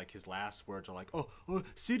movies. Like his last words are like, "Oh,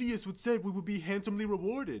 Sidious would say we would be handsomely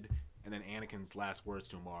rewarded," and then Anakin's last words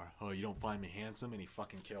to him are, "Oh, you don't find me handsome," and he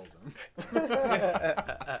fucking kills him.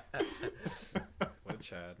 What a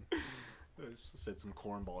Chad. Said some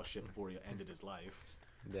cornball shit before he ended his life.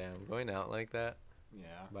 Damn, going out like that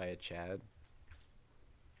Yeah. by a Chad.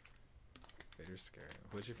 Vader's scary.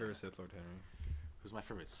 What's your favorite Sith Lord, Henry? Who's my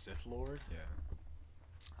favorite Sith Lord?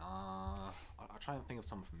 Yeah. I'll try and think of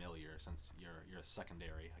something familiar since you're a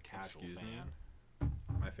secondary, a casual Excuse me? fan.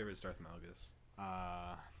 My favorite is Darth Malgus.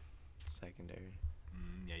 Secondary.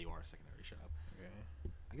 Yeah, you are a secondary. Shut up.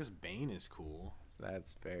 Okay. I guess Bane is cool.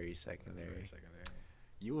 That's very That's secondary. very secondary.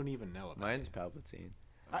 You wouldn't even know about Mine's it. Palpatine.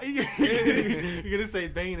 You're gonna say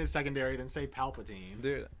Bane is secondary, then say Palpatine.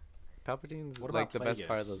 Dude, Palpatine's What like about the best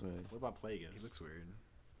part of Plagueis? those movies. What about Plagueis? He looks weird.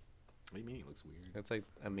 What do you mean he looks weird? That's like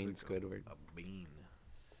a mean like Squidward. A bean.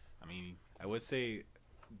 I mean, I would say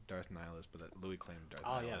Darth Nihilus, but that Louis claimed Darth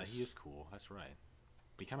Nihilus. oh yeah, he is cool. That's right.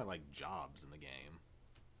 But he kind of like Jobs in the game,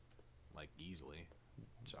 like easily.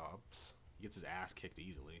 Jobs. He gets his ass kicked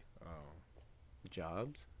easily. Oh.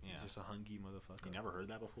 Jobs? Yeah. He's just a hunky motherfucker. You never heard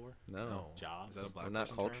that before? No. Jobs. Is that a black We're not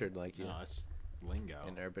person cultured term? like you No, it's lingo.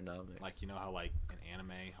 in urbanomics. Like, you know how like in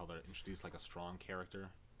anime, how they introduce like a strong character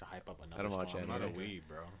to hype up another. don't watch strong I'm not a anime. character? weeb,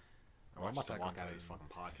 bro. Well, I'm about to Attack on walk out of this Titan.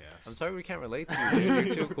 fucking podcast. I'm sorry we can't relate to you, dude.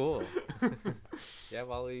 You're too cool. You have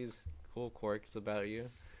all these cool quirks about you.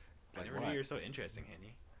 I Like never what? knew you were so interesting,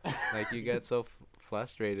 Henny. Like you get so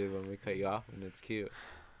frustrated when we cut you off, and it's cute.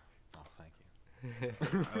 Oh, thank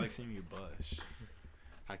you. I like seeing you blush.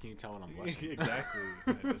 How can you tell when I'm blushing? Exactly.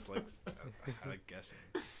 I just like I like guessing.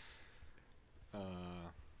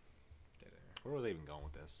 Where was I even going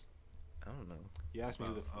with this? I don't know. You asked me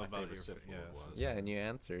who my About favorite your Sith yeah, Lord so- was. Yeah, and you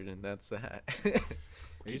answered, and that's that. Are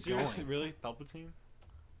you Keep serious? going. Really? Palpatine?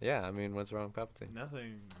 Yeah, I mean, what's wrong with Palpatine? Nothing. I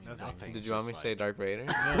mean, Nothing. nothing. Did It's you want me just to say like- Dark Vader?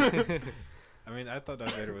 No. I mean, I thought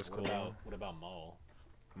Darth Vader was cool. What about Maul?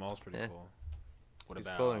 Maul's pretty Yeah. cool. What He's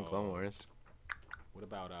about cool in Clone Wars. What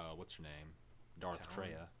about what's her name? Darth Talon?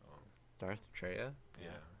 Treya. Oh, Darth Treya? yeah.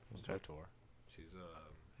 Who's Darth Darth? Tor. She's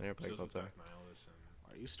I never she played was with KOTOR. Darth Nihilus,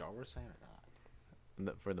 and Are you a Star Wars fan or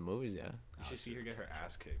not? For the movies, yeah. you should see her get her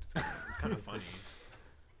ass kicked. It's kind of funny.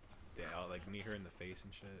 Yeah, I'll like knee her in the face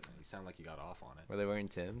and shit. You sound like you got off on it. Were they wearing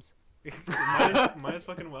Tims? might as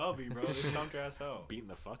fucking well be, bro. They stomped her ass out. Beating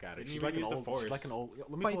the fuck out of her. Didn't She's even like an use the old. Force. She's like an old. Let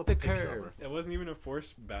me Bite pull up the a picture curve. of her. It wasn't even a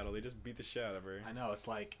force battle. They just beat the shit out of her. I know. It's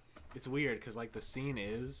like it's weird because like the scene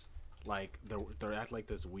is like they're at like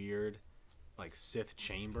this weird like Sith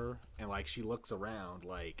chamber and like she looks around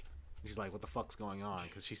like she's like what the fuck's going on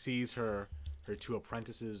because she sees her two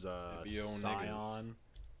apprentices The old Scion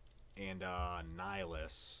and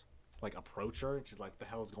Nihilus like approach her and she's like the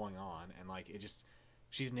hell's going on and like it just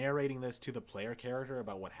she's narrating this to the player character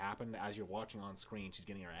about what happened as you're watching on screen. She's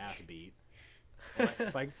getting her ass beat. And,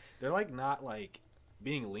 like they're like not like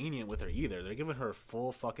being lenient with her either. They're giving her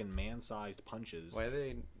full fucking man-sized punches. Why are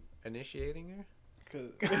they initiating her?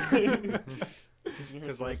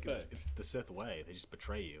 Because like it's the Sith way. They just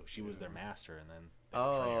betray you. She was their master, and then they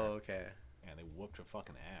betray Oh, her, okay. and they whooped her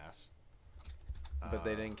fucking ass. But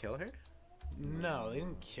they didn't kill her? No, they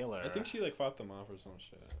didn't kill her. I think she like fought them off or some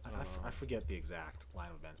shit. I forget the exact line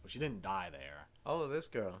of events, but she didn't die there. Oh, this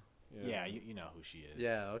girl. Yeah, you know who she is.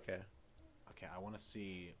 Yeah, okay. Okay, I want to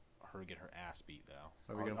see her get her ass beat though.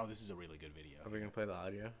 Are we gonna- Oh, this is a really good video. Are we going to play the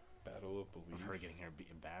audio? Battle of Belief. Of her getting her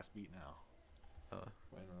ass beat now.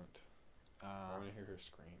 Why not? I want to hear her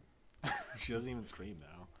scream. She doesn't even scream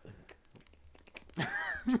now.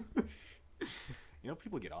 You know,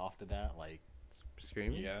 people get off to that, like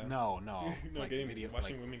Screaming? Yeah. no, No, like watching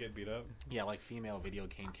like, women get beat up. yeah, like female video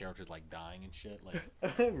game characters like dying and shit.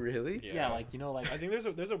 Like Really? yeah, like you know, like I think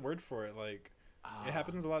there's a word for it. Like ah, it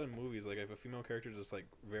happens a lot in movies. Like if a female character just like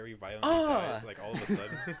very violently dies, like all of a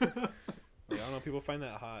sudden. Like, I don't know. People find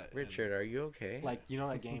that hot. and- Richard, are you okay? Like you know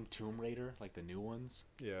that game Tomb Raider, like the new ones.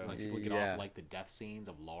 Yeah. Like people get Yeah. off like the death scenes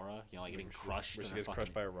of Laura. You know, like getting Where she crushed. Where and she her gets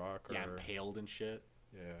crushed by fucking- a rock. Or, yeah, impaled and shit.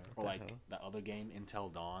 Yeah. Or the like hell? that other game Until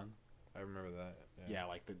Dawn. I remember that. Yeah,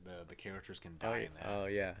 like the characters can oh, die yeah. in that. Oh,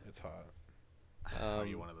 yeah. It's hot. Are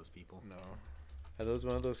you Um, one of those people? No. Are those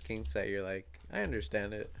one of those kinks that you're like, I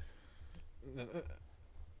understand it,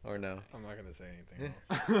 or no? I'm not gonna say anything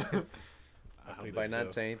else. I hope plead By the not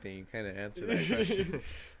fifth. saying anything, you kind of answer that question.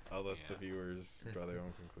 I'll let the Yeah. viewers draw their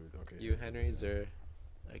own conclusion. Okay. You, Henry, is there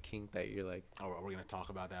a kink that you're like, Oh, are we gonna talk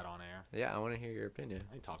about that on air? yeah, I want to hear your opinion.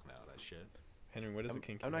 I ain't talking about that shit. Henry, what is a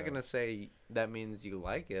kink? I'm not gonna say that means you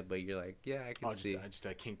like it, but you're like, yeah, I can Oh, see. just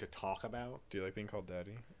a kink to talk about. Do you like being called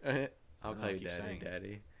daddy? I'll No, call you keep daddy, saying it.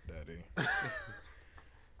 daddy. Daddy.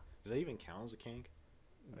 Does that even count as a kink?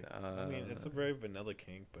 I mean, it's a very vanilla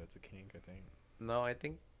kink, but it's a kink, I think. No, I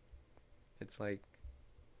think it's like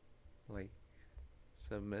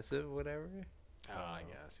submissive, whatever. Oh, I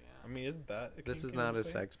guess, I mean, isn't that a This kink is in not a way?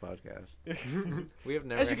 sex podcast. We have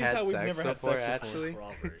never As you can had tell, we've sex never had before. sex before. Actually, We're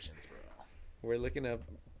all virgins, bro. we're looking up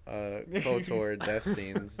KOTOR death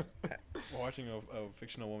scenes Watching a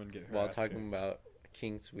fictional woman get her while ass talking kicked. about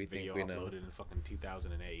kinks we Video think we know. uploaded in fucking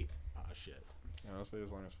 2008. Oh shit. No, let's play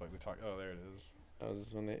as long as fuck. They talk. Oh, there it is. Oh, this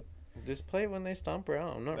is when they just play it when they stomp her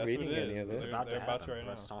out. I'm not That's reading what it any is. of It's this. They're- about to they're about to happen. right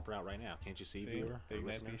We're now. stomp her out right now. Can't you see, See, viewer? they or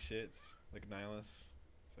ignite listener? these shits like Nihilus.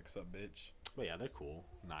 It's like sup, bitch. But yeah, they're cool.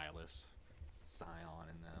 Nihilus, Scion,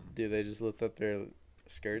 and them. Do they just lift up their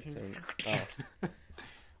skirts and? Oh,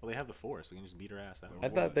 Well, they have the force. They can just beat her ass that I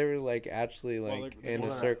way. thought they were like actually Well, like they're- in a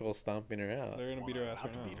well, circle stomping her out. They're gonna beat her they're ass about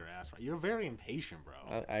right to now. beat her ass right. You're very impatient,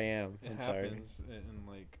 bro. I am. It I'm sorry. happens, and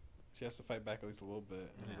like she has to fight back at least a little bit.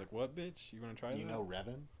 And he's Yeah. like, "What, bitch? You wanna try Do you that?" know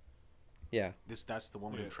Revan? Yeah. That's the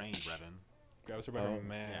woman Yeah. who trained Revan. Grabs her by Oh. her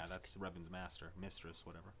mask. Yeah, that's Revan's master, mistress,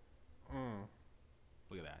 whatever. Mm.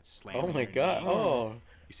 Look at that. Slam Oh you my in your god. knee. Oh,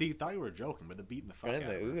 You see, you thought you were joking, but they're beating the fuck right in out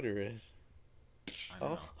the of her. uterus. I Oh,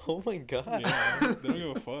 know. oh my god. Yeah, they don't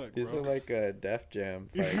give a fuck, These bro. are like a Def Jam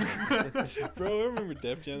fight. Bro, I remember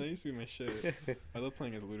Def Jam. That used to be my shit. I love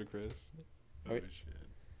playing as Ludacris. Oh, Wait. shit.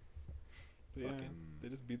 But yeah, Fucking- they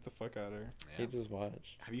just beat the fuck out of her. He Yeah. just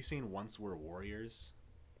watched. Have you seen Once We're Warriors?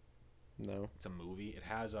 No. It's a movie. It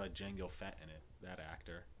has Django Fett in it, that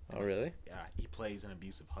actor. Oh really? Yeah, he plays an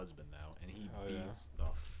abusive husband though, and he Oh, yeah. beats the.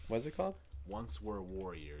 What's it called? Once We're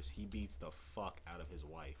Warriors, he beats the fuck out of his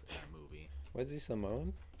wife in that movie. Was he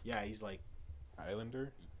Samoan? Yeah, he's like,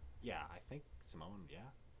 Islander. yeah, I think Simone. Yeah.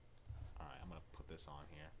 All right, I'm gonna put this on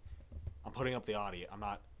here. I'm putting up the audio. I'm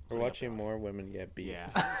not. We're putting up watching the more women get beat. Yeah.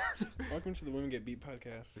 Welcome to the Women Get Beat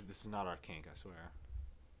podcast. This is not our kink, I swear.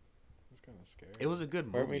 It's kind of scary. It was a good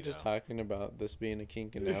movie. Weren't we just though. talking about this being a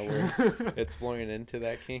kink and now we're exploring into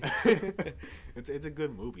that kink? It's a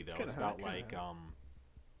good movie though. Kinda It's hot, about kinda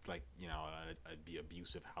like you know a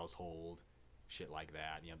abusive household, shit like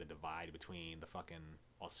that. You know the divide between the fucking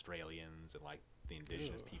Australians and like the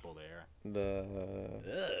indigenous Ew. people there.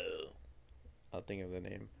 I'll think of the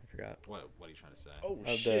name. I forgot. What are you trying to say? Oh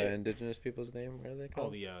Of the indigenous people's name, what are they Oh,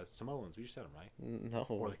 called? the Samoans. We just said them right. No.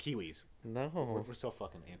 Or the Kiwis. No. We're so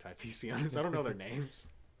fucking anti-PC on this. I don't know their names.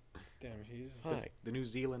 Damn, Jesus. Fuck. The New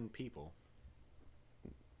Zealand people.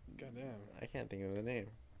 Goddamn. I can't think of the name.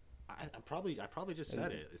 I probably just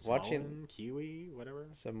said it. It's Watching- Samoan, Kiwi, whatever.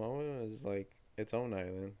 Samoa is like its own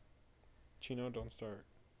island. Chino, don't start.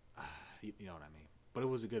 You know what I mean. But it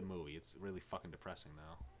was a good movie. It's really fucking depressing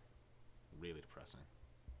though. Really depressing.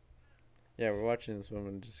 Yeah, we're watching this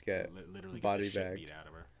woman just get. Literally get body the shit bagged. beat out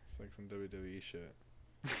of her. It's like some WWE shit.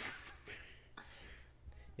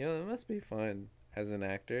 You know, it must be fun as an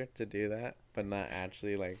actor to do that, but not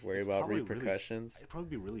actually like worry It's about probably really repercussions. it'd probably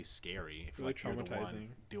be really scary if Really like you're the one traumatizing.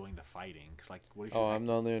 doing the fighting. Cause like, what if Oh, you're I'm next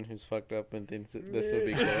the only one who's fucked up and thinks that this would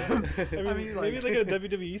be cool. I mean, mean, maybe like- like a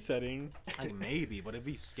WWE setting. like maybe, but it'd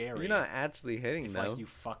be scary. You're not actually hitting if though. like you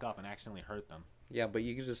fuck up and accidentally hurt them. Yeah, but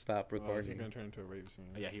you can just stop Oh, this is recording. gonna turn into a rape scene.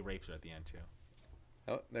 Oh, yeah, he rapes her at the end too.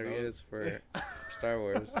 Oh, there he No. is for Star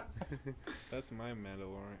Wars. That's my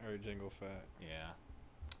Mandalorian or Jango Fett. Yeah.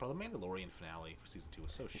 Bro, the Mandalorian finale for season 2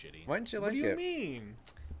 was so shitty. Why didn't you What like do you it? mean?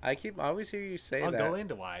 I always hear you say I'll that. go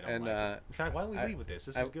into why I don't and, like uh, it. In fact, why don't we I- leave with this?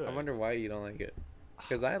 This I, is good. I wonder why you don't like it.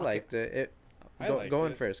 Because I Okay. liked it. I Go, liked go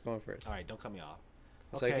in it. first. Go in first. All right, don't cut me off.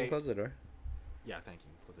 So I can close the door. Yeah, thank you.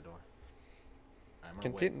 Close the door. I'm, gonna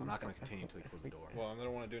wait. Continue. I'm not going to continue until you close the door. Well, I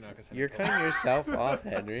don't want to do it now because You're cutting yourself off,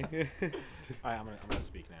 Henry. All right, I'm gonna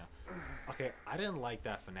speak now. Okay, I didn't like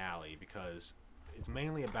that finale because it's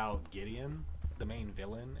mainly about Gideon, the main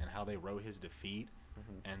villain, and how they wrote his defeat,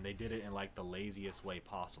 and they did it in like the laziest way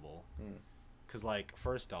possible. Mm. Cause like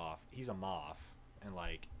first off, he's a Moff, and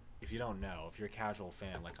like if you don't know, if you're a casual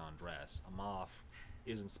fan like Andres, a Moff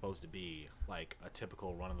isn't supposed to be like a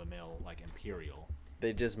typical run-of-the-mill like Imperial.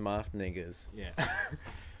 They just moff niggas. Yeah.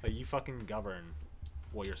 Like you fucking govern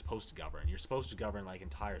what you're supposed to govern. You're supposed to govern like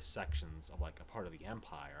entire sections of like a part of the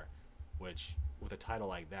Empire, which with a title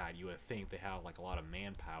like that, you would think they have like a lot of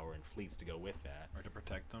manpower and fleets to go with that. or to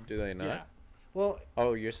protect them. Do they not? Yeah. Well,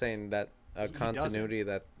 Oh, you're saying that a He continuity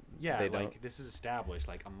that yeah, they like don't. this is established.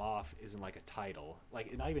 Like a Moff isn't like a title.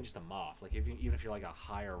 Like not even just a Moff. Like even if you're like a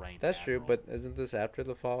higher ranked. That's true, admiral. but isn't this after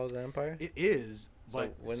the fall of the Empire? it is. So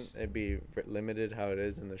But wouldn't it be limited how it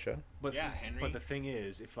is in the show? But Yeah, Henry. But the thing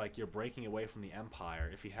is, if like you're breaking away from the Empire,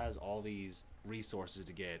 if he has all these resources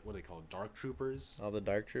to get what are they called, Dark Troopers, All the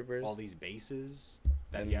Dark Troopers. all these bases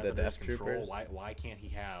that And he has the under his Death control, Troopers? why can't he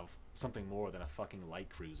have something more than a fucking light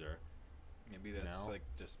cruiser? Maybe that's No. like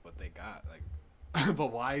just what they got. Like But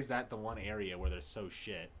why is that the one area where they're so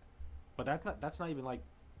shit? But that's not even like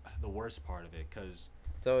the worst part of it, because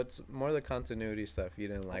So it's more the continuity stuff you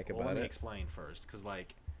didn't like let about me it. explain first, because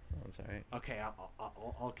like Oh, I'm sorry. okay, I'll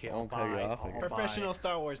Won't cut you buy off I'll again. buy- professional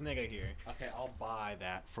Star Wars nigga here. Okay, I'll buy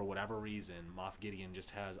that for whatever reason. Moff Gideon just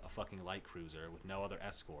has a fucking light cruiser with no other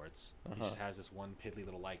escorts. He Uh-huh. just has this one piddly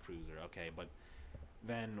little light cruiser. Okay, but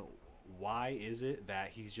then why is it that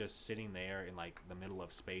he's just sitting there in like the middle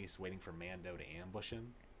of space waiting for Mando to ambush him?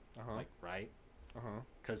 Like, right?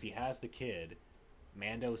 Because he has the kid.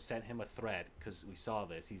 Mando sent him a threat because we saw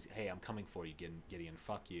this. He's, hey, I'm coming for you, Gideon.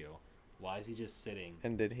 Fuck you. Why is he just sitting?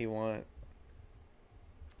 And did he want?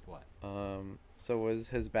 What? So was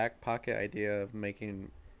his back pocket idea of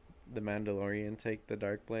making the Mandalorian take the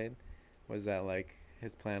Dark Blade? Was that like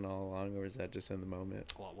his plan all along, or was that just in the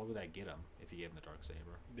moment? Well, what would that get him if he gave him the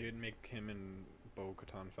Darksaber? They'd make him and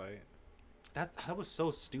Bo-Katan fight. That was so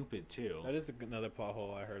stupid too. That is another plot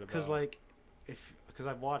hole I heard about. Because like, because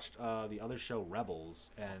I've watched the other show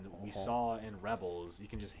Rebels, and we saw in Rebels you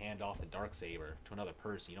can just hand off the Darksaber to another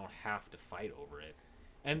person. You don't have to fight over it.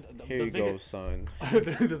 And Here you go, son.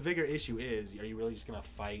 the bigger issue is, are you really just gonna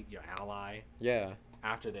fight your ally? Yeah.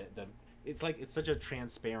 After the it's like it's such a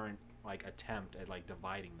transparent like attempt at like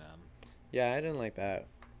dividing them. Yeah, I didn't like that.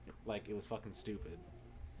 Like it was fucking stupid.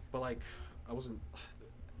 But like I wasn't.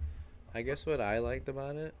 I guess what I liked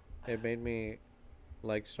about it, it made me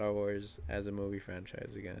like Star Wars as a movie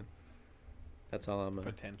franchise again. That's all I'm.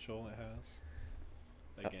 Potential it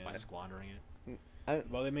has. Again. By squandering it.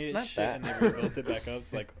 Well, they made it Not shit that. and they rebuilt it back up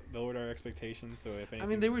to like lowered our expectations. So if anything, I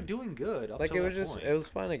mean, they were doing good. Up Like till it was that just point. it was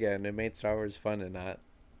fun again. It made Star Wars fun and not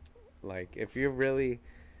like if you're really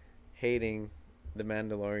hating the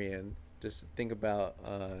Mandalorian, just think about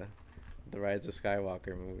the Rise of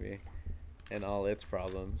Skywalker movie and all its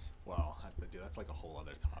problems. Well, dude, that's like a whole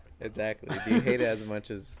other topic. Exactly. Do you hate it as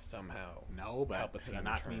much as? somehow. No, but Palpatine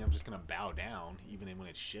not to me. returned. I'm just gonna bow down, even when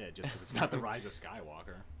it's shit, just because it's not the Rise of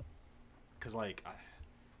Skywalker. Because like,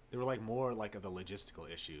 there were like more like of the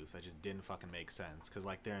logistical issues that just didn't fucking make sense. Because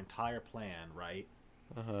like their entire plan, right?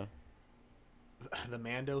 The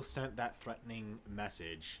Mando sent that threatening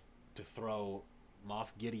message to throw Moff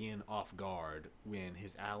Gideon off guard when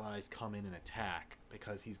his allies come in and attack,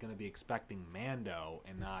 because he's going to be expecting Mando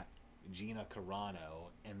and not Gina Carano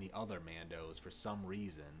and the other Mandos for some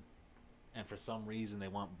reason. And for some reason they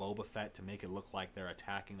want Boba Fett to make it look like they're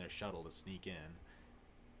attacking their shuttle to sneak in.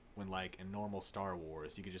 When like in normal Star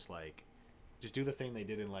Wars you could just do the thing they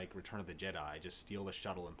did in like Return of the Jedi, just steal the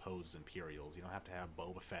shuttle and pose as Imperials. You don't have to have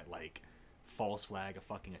Boba Fett like false flag a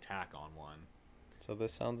fucking attack on one. So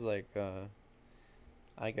this sounds like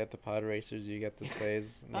I get the pod racers, you get the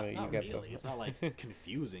slaves. No, Not you get really. the. It's not like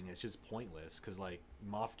confusing. It's just pointless because like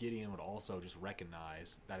Moff Gideon would also just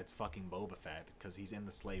recognize that it's fucking Boba Fett because he's in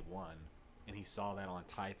the Slave One, and he saw that on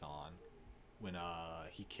Tython when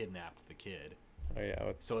he kidnapped the kid. Oh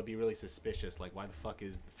yeah. So it'd be really suspicious. Like, why the fuck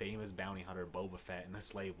is the famous bounty hunter Boba Fett in the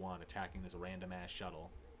Slave One attacking this random ass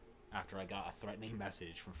shuttle after I got a threatening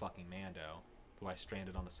message from fucking Mando, who I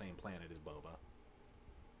stranded on the same planet as Boba?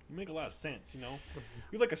 You make a lot of sense, you know.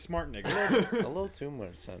 You're like a smart nigga. A little too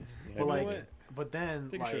much sense. But know like, what? but then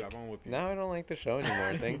Take a like, shirt off. I won't whip you. Now I don't like the show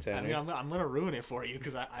anymore. Thanks, I Henry. mean, I'm gonna ruin it for you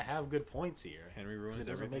because I have good points here. Henry 'Cause ruins it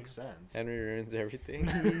doesn't everything. make sense. Henry ruins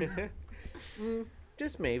everything.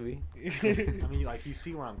 Just maybe. I mean, like, you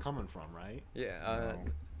see where I'm coming from, right? Yeah.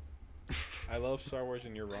 No. I love Star Wars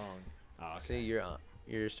and you're wrong. Oh, See, okay.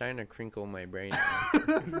 you're starting to crinkle my brain.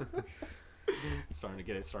 Now. Starting to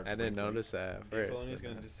get it started. I didn't notice that at Dave first. Filoni's but,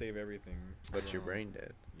 gonna just save everything. but your brain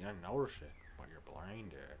did. You didn't notice it, but your brain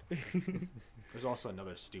did. There's also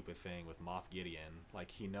another stupid thing with Moff Gideon. Like,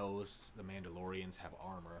 he knows the Mandalorians have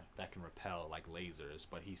armor that can repel, like, lasers,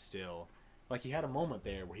 but he's still... Like, he had a moment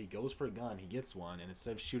there where he goes for a gun, he gets one, and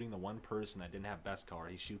instead of shooting the one person that didn't have Beskar,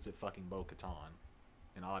 he shoots at fucking Bo-Katan.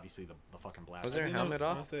 And obviously the fucking blast... Was there a You know, helmet I was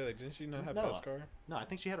off? gonna say, like, didn't she not have No. Beskar? No, I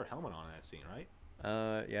think she had her helmet on in that scene, right?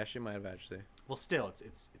 Yeah, she might have actually. Well, still,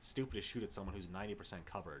 it's stupid to shoot at someone who's 90%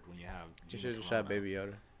 covered when you have... She Gina should have shot Carano. Baby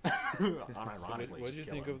Yoda. Unironically, What did just you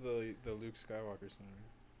kill think him. of the Luke Skywalker scene?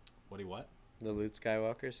 What do you what? The Luke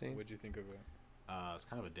Skywalker scene. What did you think of it? It's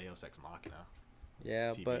kind of a Deus Ex Machina.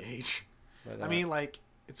 Yeah, but TBH. but I mean, like,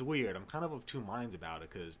 it's weird. I'm kind of two minds about it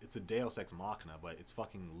because it's a Deus Ex Machina, but it's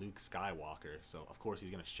fucking Luke Skywalker, so of course he's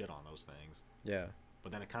gonna shit on those things. yeah.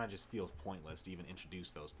 But then it kind of just feels pointless to even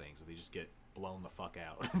introduce those things if they just get blown the fuck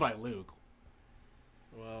out by Luke.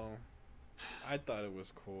 Well, I thought it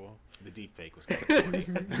was cool. The deep fake was kind of corny.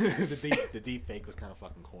 the deep fake was kind of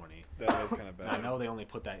fucking corny. That was kind of And bad. I know they only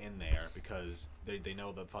put that in there because they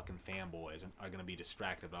know the fucking fanboys are going to be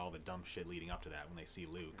distracted by all the dumb shit leading up to that when they see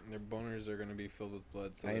Luke. Their boners are gonna be filled with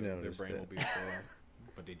blood, so I their noticed brain it. will be full.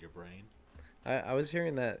 But did your brain? I was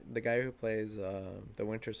hearing that the guy who plays the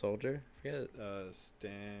Winter Soldier. I forget.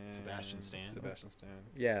 Sebastian Stan? Sebastian Stan.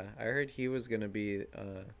 Yeah, I heard he was gonna be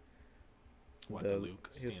What, the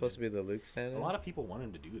Luke He was supposed to be the Luke stand-in. A lot of people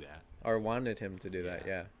wanted to do that. or wanted him to do that.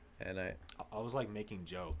 Yeah. Yeah, and I was like making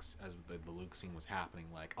jokes as the Luke scene was happening,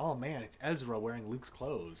 like, oh man, it's Ezra wearing Luke's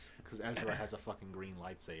clothes because Ezra has a fucking green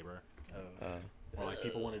lightsaber. Or like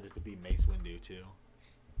people wanted it to be Mace Windu too.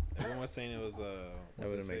 Everyone was saying it was that what's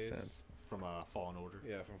wouldn't his make face? sense. From Fallen Order.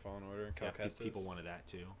 Yeah, from Fallen Order. Yeah, Cal Kestis. people wanted that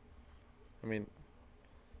too. I mean,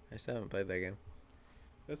 I still haven't played that game.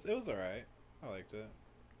 It was alright. I liked it.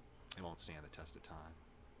 It won't stand the test of time.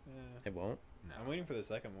 Yeah. It won't. No. I'm waiting for the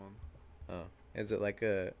second one. Oh, is it like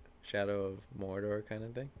a Shadow of Mordor kind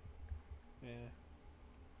of thing? Yeah.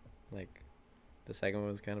 Like, the second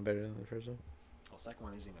one was kind of better than the first one. Well, second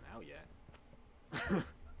one isn't even out yet.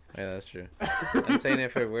 Yeah, that's true. I'm saying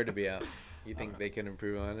if it were to be out, you think they could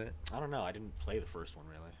improve on it? I don't know. I didn't play the first one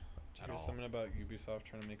really. Did At you hear all. something about Ubisoft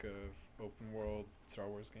trying to make a open world Star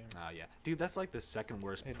Wars game? Yeah, dude, that's like the second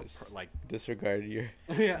worst. Hey, just- Like, Disregard your.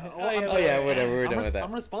 yeah, Oh yeah, whatever. We're done with that.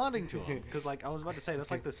 I'm responding to him because, like, I was about to say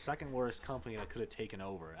that's like the second worst company that could have taken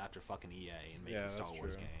over after fucking EA and making Yeah, Star that's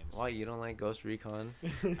Wars true. games. Why you don't like Ghost Recon?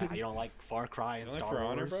 You don't like Far Cry You and don't like Star For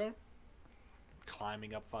Honor, Wars? bro?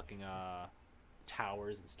 Climbing up fucking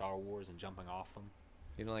towers in Star Wars and jumping off them.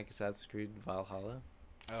 You don't like Assassin's Creed Valhalla?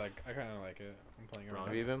 I kind of like it. I'm playing it Bro, right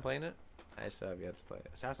Have now. you been playing it? I still have yet to play it.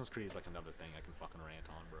 Assassin's Creed is like another thing I can fucking rant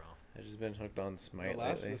on, bro. I've just been hooked on Smite The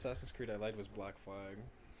last lately. Assassin's Creed I liked was Black Flag.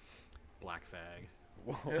 Black Fag.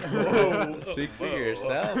 Whoa. Speak for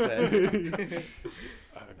yourself, then.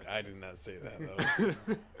 I did not say that. That was,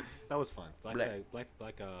 That was fun. Black Black-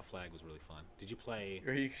 Flag was really fun. Did you play?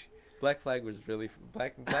 Black Flag was really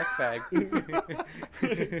Black Flag.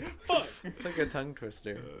 Fuck. It's like a tongue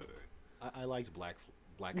twister. I liked Black.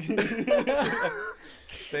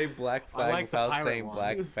 Say Black I Flag like the without pirate saying one.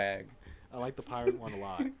 Black Fag. I like the pirate one a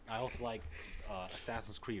lot. I also like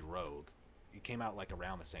Assassin's Creed Rogue. It came out like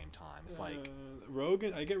around the same time. It's like Rogue.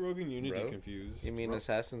 I get Rogue and Unity Rogue? confused. You mean Rogue.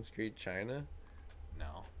 Assassin's Creed China?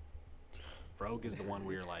 no. Rogue is the one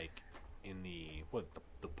where you're like in the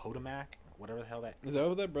the Potomac, whatever the hell that Is that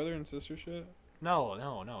what that brother and sister shit?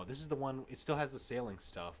 No. This is the one. It still has the sailing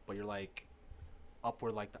stuff, but you're like up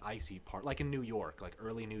where like the icy part, like in New York, like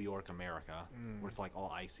early New York, America, where it's like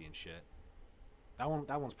all icy and shit. That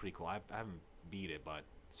one's pretty cool. I haven't beat it, but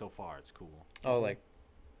so far it's cool. Oh, like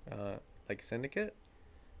Syndicate?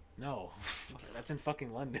 No, that's in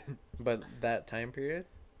fucking London. But that time period?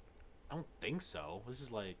 I don't think so. This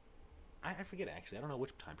is like, I forget actually. I don't know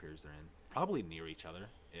which time periods they're in. Probably near each other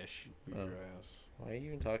ish. Beat Oh. your ass. Why are you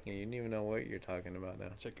even talking? You don't even know what you're talking about now.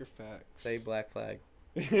 Check your facts. Say Black Flag.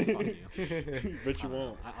 Fuck you. But I you don't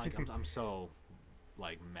know. won't. I'm so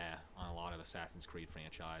like meh on a lot of the Assassin's Creed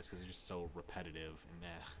franchise because they're just so repetitive and meh.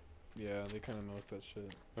 Yeah, they kind of milk that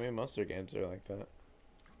shit. I mean, most of their games are like that.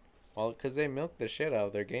 Well, because they milk the shit out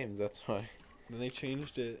of their games, that's why. Then they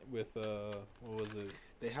changed it with what was it?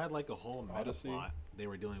 They had like a whole meta Odyssey? plot they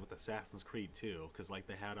were dealing with Assassin's Creed too, because like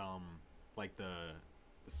they had like the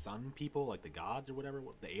sun people, like the gods or whatever,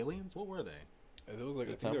 the aliens. What were they? It was like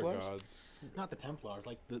The I think they were Templars? gods. Not the Templars,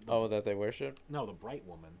 like the Oh, that they worship? no, the Bright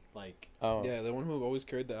Woman, like Oh. Yeah, the one who always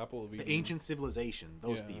carried the apple of Eden. the ancient civilization.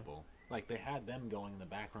 Those Yeah. people, like they had them going in the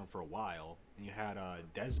background for a while, and you had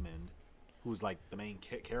Desmond, who's like the main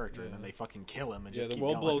character, and then Yeah. they fucking kill him and Yeah, just the keep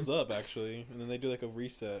world going. blows up actually, and then they do like a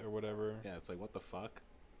reset or whatever. Yeah, it's like what the fuck.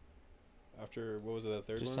 After what was it, that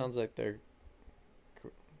third Just one? sounds like they're.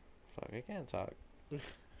 Fuck, I can't talk. Why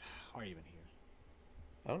are you even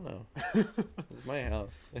I don't know. It's my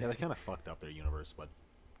house. here? Yeah, they kind of fucked up their universe, but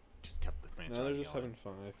just kept the franchise. No, they're just going. having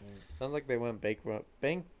fun. I think. Sounds like they went bankrupt.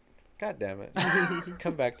 God damn it.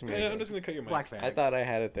 Come back to me. Yeah, again. I'm just gonna cut your mic. Black Flag. I thought I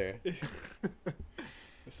had it there.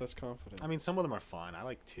 With such confidence. I mean, some of them are fun. I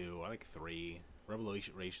like 2. I like 3.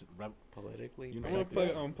 Politically You I'm know, gonna Infected. play.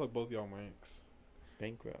 I'm gonna plug both y'all mics.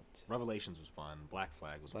 bankrupt. Revelations was fun. Black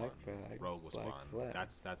Flag was Black fun. Flag, Rogue was Black fun. Flag.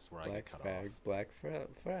 That's where I Black get cut flag. off. Black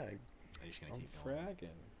flag. I'm just gonna I'm keep going. fragging.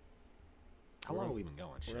 How We're long gonna- have we been going?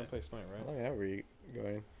 We're gonna Shit. play Smite, How right? long are we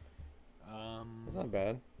going? That's not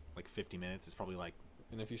bad. Like 50 minutes. It's probably like.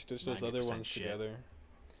 And if you stitch those other 90% ones shit. together,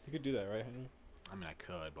 you could do that, right, Henry? I mean, I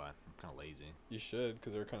could, but I'm kind of lazy. You should,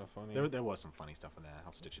 because they're kind of funny. There was some funny stuff in that.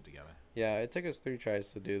 I'll stitch it together. Yeah, it took us 3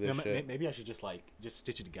 tries to do this You know, shit. maybe I should just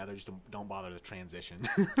stitch it together. Just don't bother the transition.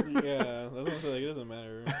 Yeah, that's what I'm saying. Like, it doesn't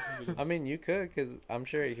matter. You could I mean, you could, because I'm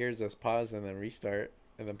sure it hears us pause and then restart,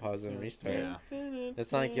 and then pause and restart. Yeah.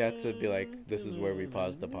 It's not like you have to be like, this is where we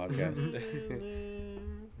pause the podcast.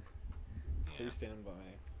 Please stand by.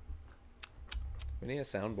 We need a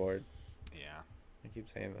soundboard. Yeah. I keep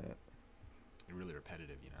saying that. You're really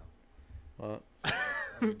repetitive, you know. Well,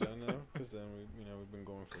 Are we done now? Because then we've been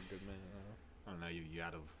going for a good minute now. I don't know. You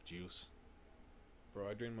out of juice? Bro,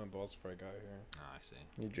 I drained my balls before I got here. Oh, I see.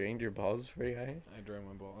 You drained your balls before you got here? I drained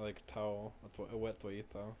my ball like a towel, a wet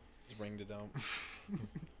toallita. Just wringed it out.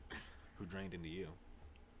 Who drained into you?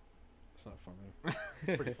 It's not funny.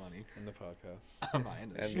 It's pretty funny. In the podcast. I'm not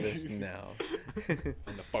into And shit. this now.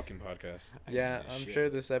 In the fucking podcast. I Yeah, ain't into I'm shit. sure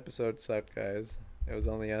this episode sucked, guys. It was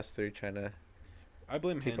only us three trying to I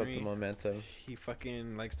blame keep up Henry. the momentum. He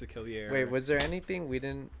fucking likes to kill the air. Wait, was there anything we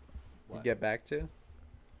didn't What? get back to?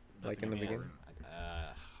 Like Nothing in the again. beginning?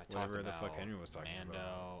 I talked Whatever the about fuck Henry was talking Mando.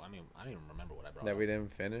 about. I mean, I don't even remember what I brought That up. we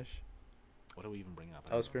didn't finish? What do we even bring up? I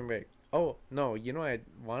Oh, don't Spring remember. Break. Oh, no, you know I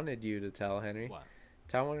wanted you to tell, Henry. What?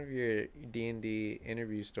 Tell one of your D&D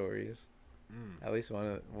interview stories. Mm. At least one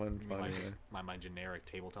You mean funny like one. just my generic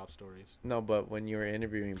tabletop stories? No, but when you were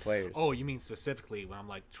interviewing players. Oh, you mean specifically when I'm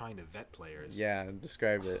like trying to vet players? Yeah,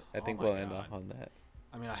 describe it. I Oh think my we'll end God. up on that.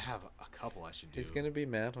 I mean, I have a couple I should do. He's gonna be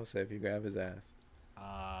mad, Jose, if you grab his ass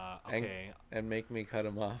Okay. and make me cut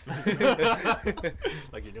him off.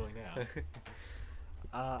 Like you're doing now.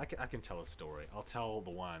 I can tell a story. I'll tell the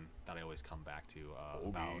one that I always come back to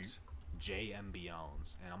about J.M.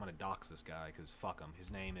 Biones. And I'm going to dox this guy because fuck him.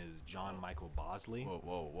 His name is John Michael Bosley. Whoa,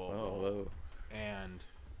 whoa, whoa, Oh, whoa. whoa. And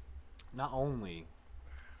not only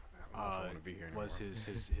I don't know if I want to be here was anymore.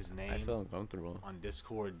 his I name feel uncomfortable. on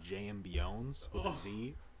Discord J.M. Biones with a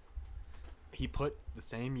Z, he put the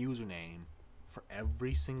same username for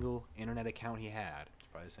every single internet account he had.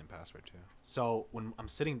 Probably the same password too. So when I'm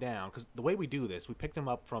sitting down, because the way we do this, we picked him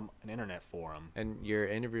up from an internet forum And you're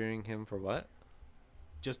interviewing him for what?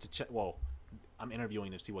 just to check. Well, I'm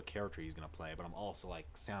interviewing to see what character he's gonna play, but I'm also like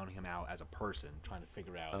sounding him out as a person, trying to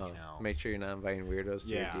figure out, Oh, you know. make sure you're not inviting weirdos to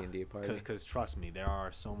Yeah, your D&D party. because trust me, there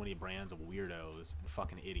are so many brands of weirdos and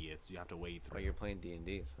fucking idiots you have to wade Oh, through. you're playing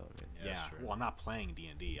D&D, so I mean. Yeah, Yeah, that's true. well, I'm not playing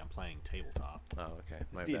D&D. I'm playing tabletop. Oh, okay.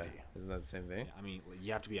 My D&D. bad. Isn't that the same thing? Yeah, I mean,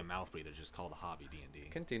 you have to be a mouth breather. Just call the hobby D&D.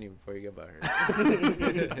 Continue before you get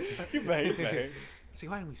butthurt. You better. See,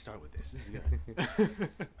 why didn't we start with this? This is good.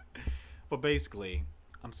 But basically,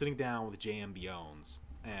 I'm sitting down with JM Biones,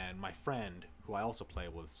 and my friend, who I also play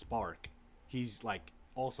with, Spark, he's like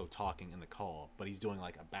also talking in the call, but he's doing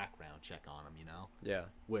like a background check on him, you know? Yeah.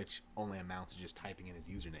 Which only amounts to just typing in his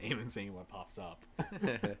username and seeing what pops up.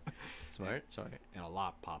 Smart. And a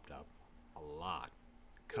lot popped up. A lot.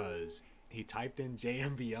 Because he typed in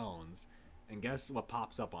JM Biones, and guess what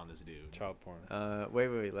pops up on this dude? Child porn.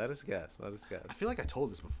 Wait. Let us guess. I feel like I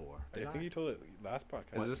told this before. I Did think you told it last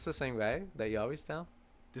podcast. Is this the same guy that you always tell?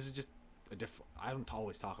 This is just a different. I don't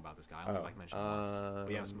always talk about this guy. I only like mention him once. But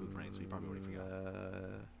you have a smooth brain, so you probably already forgot.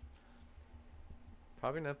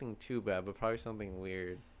 Probably nothing too bad, but probably something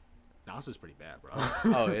weird. Now this is pretty bad, bro.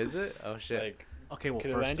 Oh, is it? Oh shit. Like, Okay, well,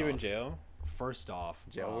 could it first land off, you in jail? first off,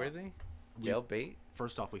 Jailworthy? we- Jail bait?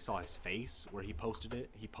 first off, we saw his face where he posted it.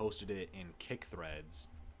 He posted it in Kick Threads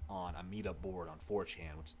on a meetup board on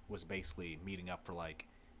 4chan, which was basically meeting up for like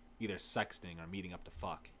either sexting or meeting up to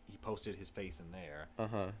fuck. He posted his face in there.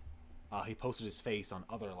 He posted his face on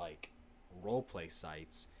other like roleplay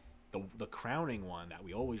sites. The crowning one that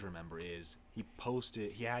we always remember is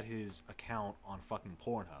he had his account on fucking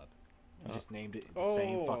Pornhub. He just named it the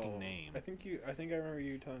same fucking name. I think I remember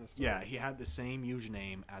you telling the story. Yeah, he had the same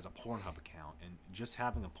username as a Pornhub account, and just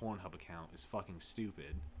having a Pornhub account is fucking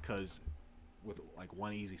stupid. Cause with like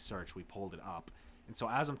one easy search, we pulled it up, and so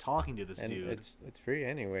as I'm talking to this And dude, it's free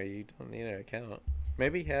anyway. You don't need an account.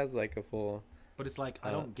 Maybe he has like a full. but it's like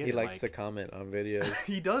I don't get He it. likes like, to comment on videos.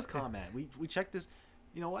 he does comment. We checked this.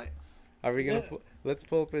 You know what? Are we gonna? Yeah. Let's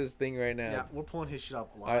pull up his thing right now. Yeah, we're pulling his shit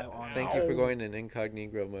up live on. Thank you for going in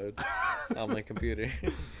incognito mode on my computer.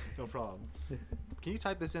 No problem. Can you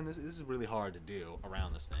type this in? This is really hard to do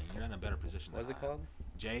around this thing. You're in a better position. What's than it I am. called?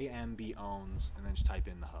 JMB owns, and then just type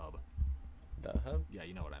in the hub. The Hub. Yeah,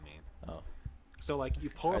 you know what I mean. Oh, So like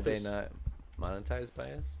you pull are up they his, not monetized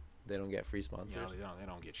by us? They don't get free you sponsors. know, they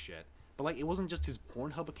don't get shit. But like it wasn't just his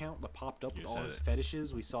Pornhub account that popped up You with all said his it.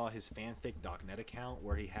 fetishes. We saw his fanfic.net account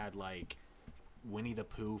where he had like Winnie the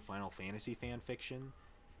Pooh Final Fantasy fan fiction.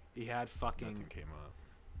 He had fucking. Nothing came up.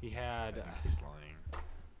 He I had. think he's lying.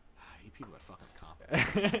 You people are fucking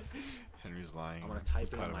competent. Henry's lying. I'm gonna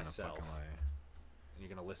type it Caught in him a myself. fucking lie. And you're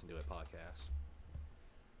gonna listen to it podcast.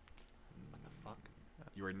 What the fuck?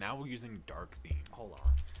 You are now using dark theme. Hold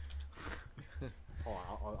on. Hold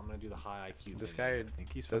on. I'm gonna do the high IQ. This thing. guy I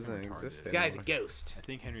think he's doesn't fucking retarded. exist This guy's a anymore. ghost. I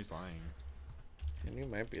think Henry's lying. Henry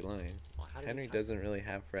might be lying. Well, how did he Henry type- doesn't really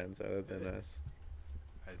have friends other than us.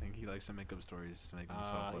 I think he likes to make up stories to make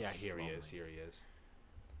himself less Yeah, here he lonely. is. Here he is.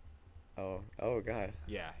 Oh god.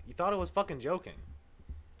 Yeah, you thought it was fucking joking.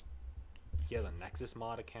 He has a Nexus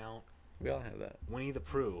mod account. We all have that. Winnie the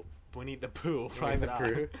Pooh. Private the eye.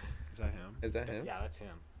 Pooh. Is that him? Is that him? Yeah, that's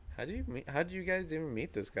him. How do you meet? How do you guys even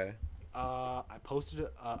meet this guy? I posted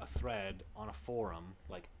a thread on a forum,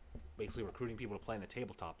 like basically recruiting people to play in the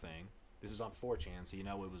tabletop thing. This was on 4chan, so you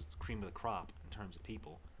know it was the cream of the crop in terms of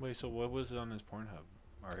people. Wait, so what was it on his Pornhub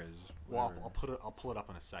or his? Well, whatever? I'll pull it up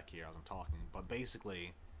in a sec here as I'm talking. But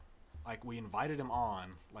basically, like we invited him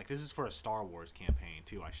on. Like this is for a Star Wars campaign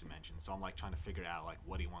too, I should mention. So I'm like trying to figure out like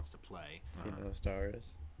what he wants to play. You know Star Wars?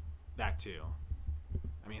 That too.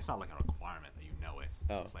 I mean, it's not like a requirement that you know it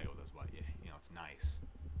Oh. to play with us, but you know, it's nice.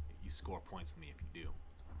 You score points with me if you do.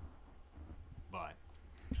 But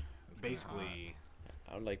That's basically,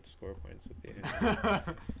 I would like to score points with you.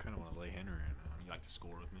 Kind of want to lay Henry right now. you like to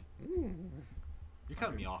score with me. Mm. You're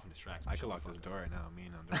cutting me off and distracting me. I could Shut lock the this fuck door up. right now. Me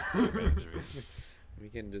and under We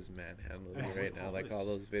can just manhandle you right now, What like all is-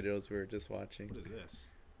 those videos we were just watching. What is this?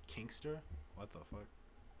 Kinkster? What the fuck?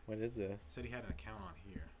 What is this? Said he had an account on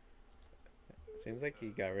here. Seems like he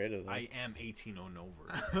got rid of them. I am 18 on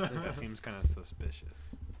over. That seems kind of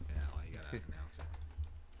suspicious. Yeah, well, you gotta announce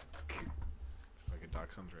it. It's like a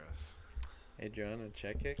dachshund dress. Hey, do you want to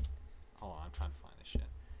check it? Hold on, I'm trying to find this shit.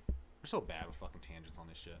 We're so bad with fucking tangents on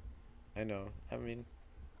this shit. I know. I mean,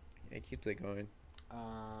 it keeps it going. No,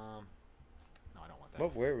 I don't want that.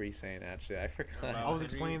 What were we saying, actually? I forgot. About- I was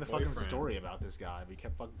Henry's explaining the fucking boyfriend. story about this guy, but he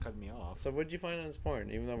kept fucking cutting me off. So what'd you find on his porn,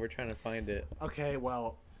 even though we're trying to find it? Okay,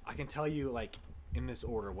 well, I can tell you, like, in this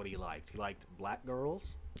order what he liked. He liked black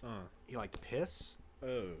girls. He liked piss.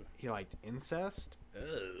 Oh. He liked incest.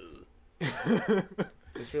 Oh.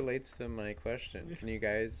 This relates to my question. Can you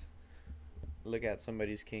guys look at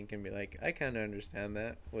somebody's kink and be like, I kind of understand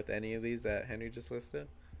that with any of these that Henry just listed?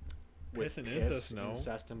 Piss and incest, no.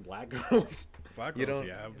 incest, and black girls. Black You girls, don't,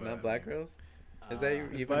 yeah, but not black girls? Is that Uh,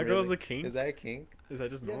 even black really, girls a kink? Is that a kink? Is that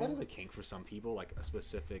just yeah, normal? that is a kink for some people, like a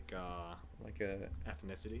specific Like a,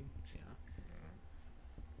 ethnicity.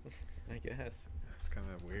 Yeah. I guess, It's kind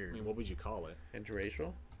of I weird. mean, what would you call it?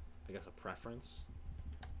 interracial? I guess a preference.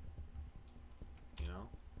 You know?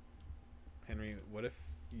 Henry, what if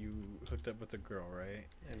you hooked up with a girl, right?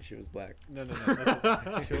 And she was black. No.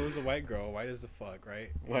 That's she was a white girl, white as the fuck,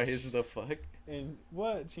 right? Why And is she- the fuck? And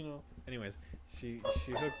what, you know? Anyways, she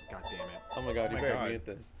hooked. God damn it. Oh my god, Oh you my better God. mute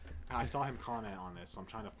this. I saw him comment on this, so I'm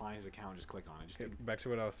trying to find his account and just click on it. Just Okay, to, back to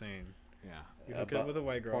what I was saying. yeah. You hooked up with a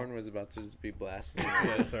white girl. Porn was about to just be blasted.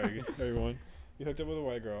 Yeah, sorry, everyone. You hooked up with a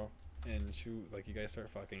white girl, and she like you guys start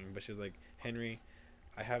fucking, but she was like, Henry,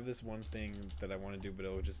 I have this one thing that I want to do, but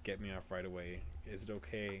it'll just get me off right away. Is it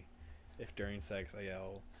okay if during sex I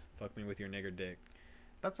yell, "Fuck me with your nigger dick"?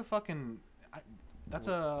 That's a fucking. That's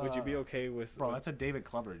a. Would you be okay with? Bro, that's a David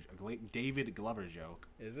Glover joke.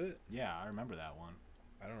 Is it? Yeah, I remember that one.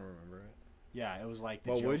 I don't remember it. Yeah, it was like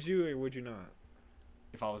the Well, joke. would you or would you not?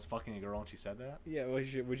 If I was fucking a girl and she said that, Yeah, would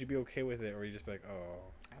you be okay with it, or you just be like,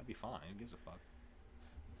 oh, I'd be fine. Who gives a fuck?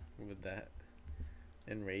 Would that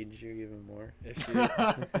enrage you even more? if she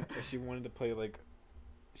if she wanted to play like,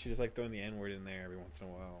 she just like throwing the N word in there every once in a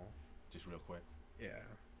while. Just real quick. Yeah.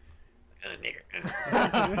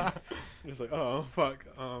 Just like, oh fuck.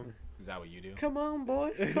 Is that what you do? Come on,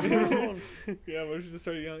 boy. Come on. Yeah, what if she just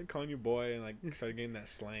started yelling, calling you boy and like started getting that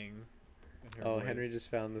slang? in her Oh, voice? Henry just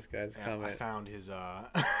found this guy's Yeah, I comment. found his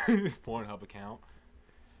his Pornhub account.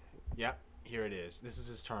 Yep, here it is. This is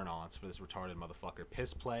his turn-ons for this retarded motherfucker.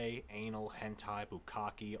 Piss play, anal, hentai,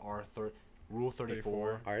 bukkake, Arthur, Rule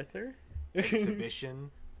 34, Arthur? exhibition,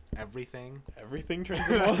 everything. Everything turns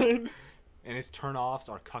him on. And his turn-offs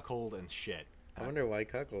are cuckold and shit. I wonder why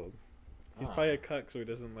cuckold. He's Ah. probably a cuck, so he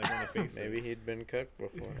doesn't like want to face Maybe it. he'd been cooked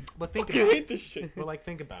before. But think Fucking about hate it. this shit. But like,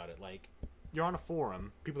 think about it. Like, you're on a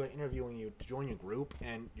forum. People are interviewing you to join your group,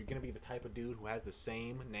 and you're gonna be the type of dude who has the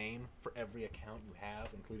same name for every account you have,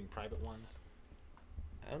 including private ones.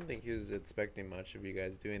 I don't think he was expecting much of you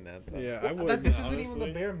guys doing that, though. Yeah, I Well, would. this isn't even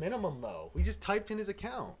the bare minimum, though. We just typed in his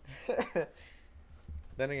account.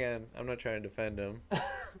 Then again, I'm not trying to defend him.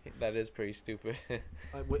 That is pretty stupid.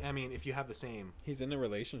 I mean, if you have the same, He's in a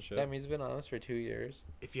relationship. That means he's been on this for 2 years.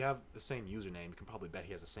 if you have the same username, you can probably bet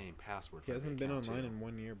he has the same password. He for every hasn't been account, online too. in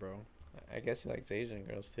 1 year, bro. I guess he likes Asian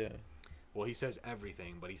girls, too. Well, he says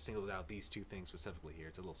everything, but he singles out these two things specifically here.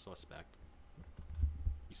 It's a little suspect.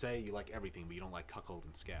 You say you like everything, but you don't like cuckold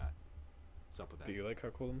and scat. What's up with that? Do you like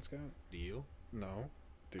cuckold and Scott? Do you? No.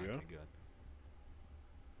 Do you? Okay, good.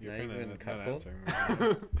 You're Not kind even of not cuckold?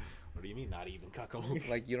 answering. What do you mean, not even cuckold?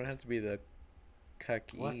 Like, you don't have to be the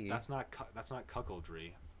cucky. Well, that's not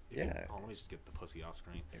cuckoldry. If you- Yeah. oh, let me just get the pussy off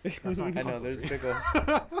screen. That's not I know, there's cuckoldry.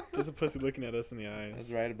 big ol' Just a pussy looking at us in the That's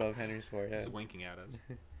eyes. right above Henry's forehead. It's winking at us.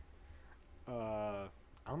 I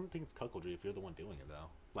don't think it's cuckoldry if you're the one doing it though.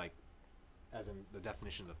 Like, as in the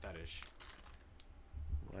definition of the fetish.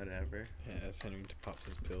 Whatever. Yeah, as Henry pops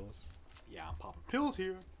his pills. Yeah, I'm popping pills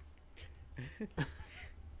here.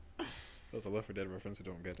 That's a Left 4 Dead reference. Who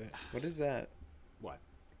don't get it? What is that? What?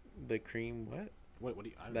 The cream what? What do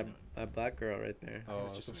you? I don't That know. that black girl right there. Oh,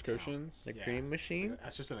 That's just an subscriptions. The Yeah. cream machine?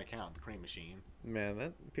 That's just an account. The cream machine. Man,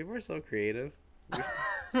 that people are so creative.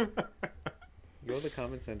 Go to the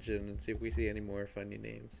comment section and see if we see any more funny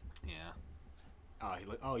names. Yeah.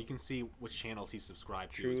 You can see which channels he's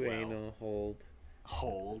subscribed to as True well. Anal Hold.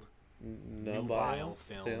 Hold. Nubile Nubile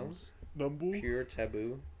Films. Number. Pure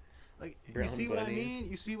Taboo. Like, you Brown see what I bunnies. mean?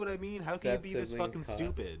 You see what I mean? How can you be this Step-siblings fucking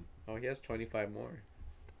caught. stupid? Oh, he has 25 more.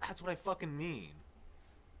 That's what I fucking mean.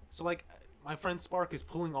 So, like, my friend Spark is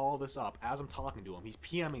pulling all this up as I'm talking to him. He's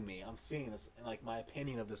PMing me. I'm seeing this, and, like, my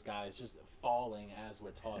opinion of this guy is just falling as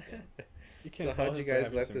we're talking. You So can't how'd you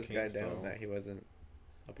guys let this guy down that he wasn't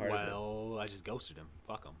a part of Well, I just ghosted him.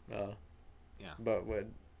 Fuck him. it? Oh. Yeah. But what'd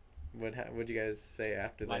you guys say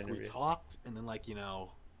after the Like, we interview? talked, and then, like,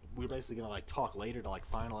 we were basically gonna, like, talk later to, like,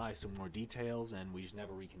 finalize some more details, and we just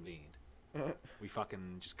never reconvened. We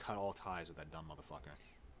fucking just cut all ties with that dumb motherfucker.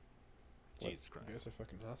 Jesus Christ. You guys are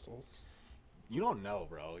fucking assholes. You don't know,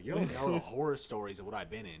 bro. You don't know the horror stories of what I've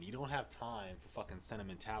been in. You don't have time for fucking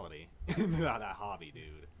sentimentality in that hobby,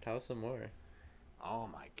 dude. Tell us some more. Oh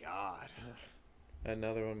my god.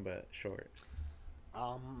 Another one, but short.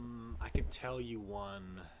 I could tell you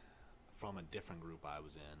one from a different group I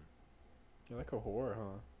was in. You're like a whore,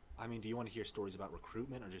 huh? I mean, do you want to hear stories about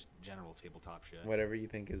recruitment or just general tabletop shit? Whatever you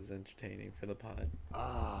think is entertaining for the pod.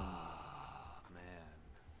 Ah, man.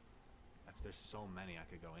 There's so many I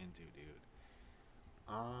could go into, dude.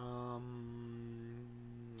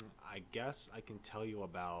 I guess I can tell you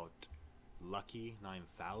about Lucky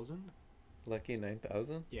 9000. Lucky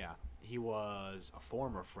 9000? Yeah, he was a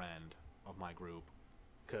former friend of my group,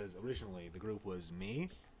 because originally the group was me,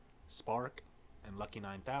 Spark, and Lucky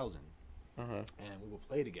 9000, Uh-huh. and we would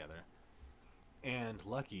play together. And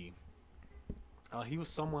Lucky, he was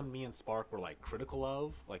someone me and Spark were, like, critical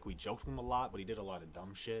of. Like, we joked with him a lot, but he did a lot of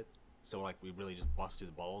dumb shit. So, like, we really just bust his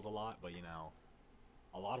balls a lot. But,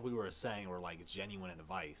 a lot of what we were saying were, like, genuine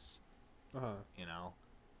advice, Uh-huh.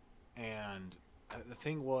 And the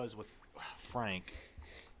thing was with Frank,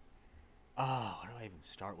 how do I even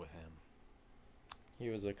start with him? He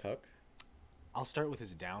was a cuck? I'll start with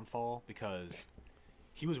his downfall, because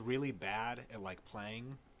he was really bad at, like, playing,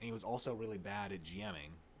 and he was also really bad at GMing.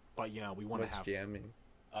 But, we want to What's have... jamming?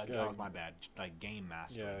 that was my bad. Like, game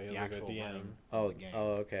master. Yeah, the like a actual DM. running Oh, of the game.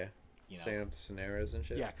 okay. Setting up the scenarios and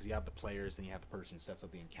shit? Yeah, because you have the players, then you have the person who sets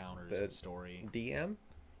up the encounters, The the story. DM?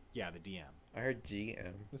 Yeah, the DM. I heard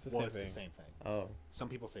GM. It's the Well, same it's thing. the same thing. Oh. Some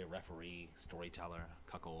people say referee, storyteller,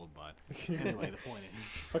 cuckold, but anyway, the point is...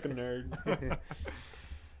 Fucking nerd.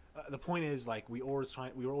 The point is, like, we were always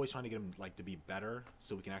trying to get him, like, to be better,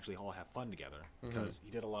 so we can actually all have fun together. Because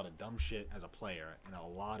he did a lot of dumb shit as a player and a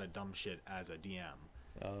lot of dumb shit as a DM.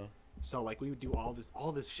 Oh. So, like, we would do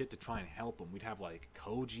all this shit to try and help him. We'd have, like,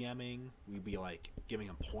 co-GMing. We'd be, like, giving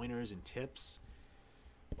him pointers and tips.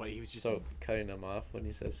 But he was just... So, cutting him off when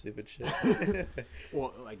he says stupid shit?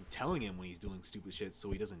 well, like, telling him when he's doing stupid shit so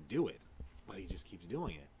he doesn't do it. But he just keeps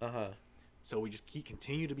doing it. Uh-huh. So we just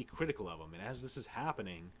continue to be critical of him. And as this is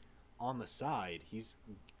happening, on the side, he's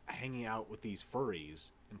hanging out with these furries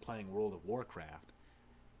and playing World of Warcraft.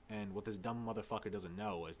 And what this dumb motherfucker doesn't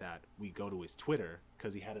know is that we go to his Twitter,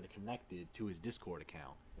 because he had it connected to his Discord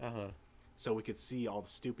account. Uh-huh. So we could see all the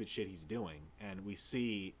stupid shit he's doing. And we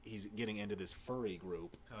see he's getting into this furry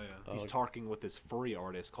group. Oh, yeah. He's talking with this furry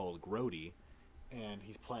artist called Grody. And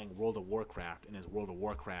he's playing World of Warcraft in his World of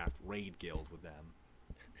Warcraft raid guild with them.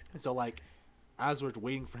 So, like, as we're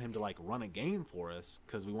waiting for him to, like, run a game for us,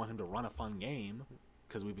 because we want him to run a fun game,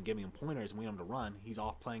 because we've been giving him pointers and we want him to run, he's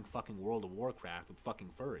off playing fucking World of Warcraft with fucking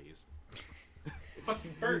furries.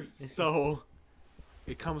 Fucking furries. So,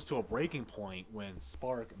 it comes to a breaking point when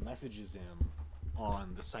Spark messages him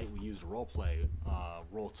on the site we use to roleplay,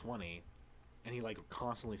 Roll20, and he, like,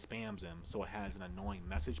 constantly spams him, so it has an annoying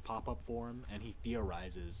message pop up for him, and he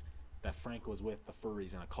theorizes that Frank was with the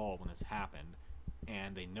furries in a call when this happened,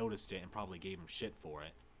 and they noticed it and probably gave him shit for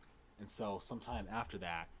it. And so sometime after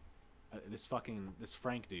that, this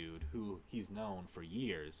Frank dude, who he's known for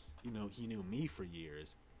years, he knew me for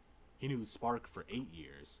years, he knew Spark for 8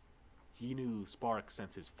 years, he knew Spark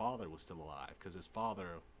since his father was still alive, because his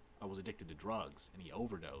father was addicted to drugs and he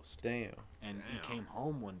overdosed. Damn. And he came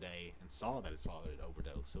home one day and saw that his father had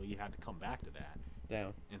overdosed, so he had to come back to that.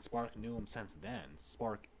 Damn. And Spark knew him since then.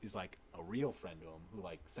 Spark is, like, a real friend to him who,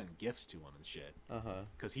 like, sent gifts to him and shit. Uh-huh.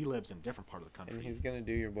 Because he lives in a different part of the country. And he's gonna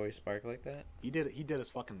do your boy Spark like that? He did us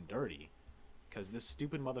fucking dirty. Because this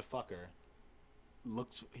stupid motherfucker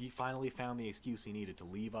he finally found the excuse he needed to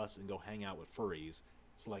leave us and go hang out with furries.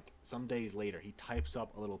 So like some days later, he types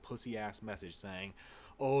up a little pussy ass message saying,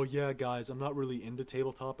 "Oh yeah, guys, I'm not really into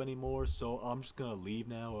tabletop anymore, so I'm just gonna leave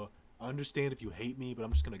now. I understand if you hate me, but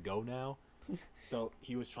I'm just gonna go now." So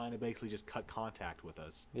he was trying to basically just cut contact with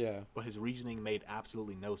us. Yeah. But his reasoning made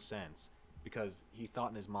absolutely no sense because he thought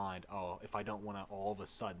in his mind, "Oh, if I don't want to all of a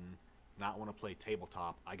sudden not want to play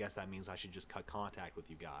tabletop, I guess that means I should just cut contact with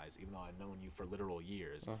you guys, even though I've known you for literal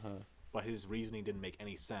years." But his reasoning didn't make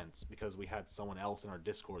any sense because we had someone else in our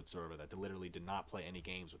Discord server that literally did not play any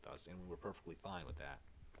games with us, and we were perfectly fine with that.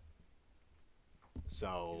 You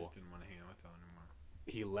So just didn't want to hang out with them anymore.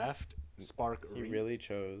 he left. Spark. He really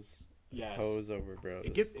chose yes. hoes over bros.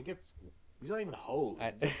 It gets. He's not even hoes.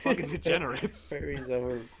 I- They're fucking degenerates. Furries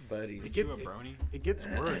over buddies. It You gets a brony? it gets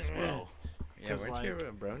worse, bro. Yeah, 'cause, weren't you like-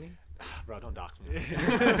 a brony? Bro, don't dox me.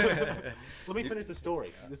 Let me finish the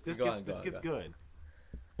story. This Go gets on. good.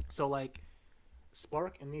 So like,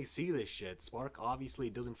 Spark and me see this shit. Spark obviously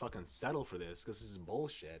doesn't fucking settle for this because this is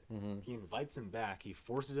bullshit. He invites him back. He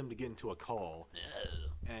forces him to get into a call,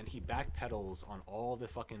 and he backpedals on all the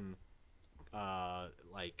fucking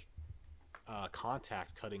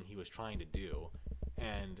contact cutting he was trying to do.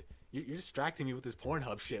 And you're distracting me with this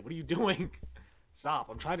Pornhub shit. What are you doing? Stop!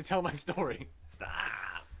 I'm trying to tell my story. Stop.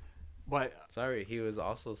 But Sorry, he was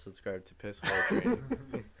also subscribed to Piss Hole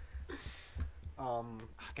Train. I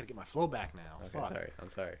gotta get my flow back now. Okay, Fuck. sorry. I'm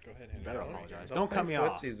sorry. Go ahead, You Henry. better Oh, apologize. God. Don't cut play me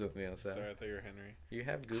off. footsies with me, I'm Sorry, sorry. I thought you were Henry. You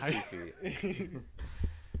have goofy feet.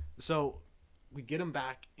 So we get him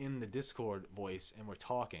back in the Discord voice, and we're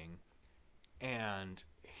talking, and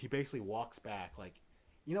he basically walks back like,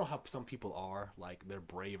 you know how some people are, like they're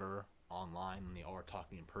braver online than they are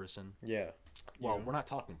talking in person. Yeah. Well, Yeah. we're not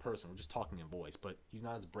talking in person; we're just talking in voice. But he's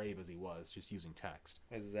not as brave as he was just using text.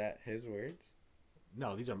 Is that his words?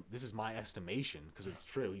 No, this is my estimation because it's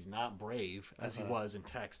true. He's not brave as he was in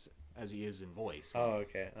text as he is in voice. Oh,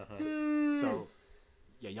 okay. So,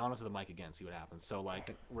 yeah, yawn into the mic again. See what happens. So,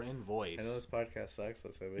 like, we're in voice. I know this podcast sucks,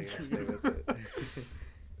 so we gotta stay with it.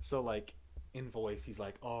 So, like, in voice, he's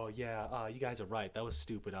like, "Oh yeah, you guys are right. That was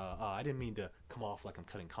stupid. I didn't mean to come off like I'm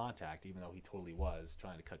cutting contact, even though he totally was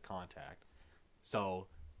trying to cut contact." So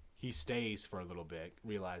he stays for a little bit,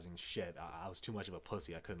 realizing, shit, I was too much of a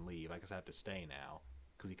pussy. I couldn't leave. I guess I have to stay now.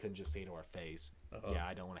 Because he couldn't just say to our face, Uh-oh. "Yeah,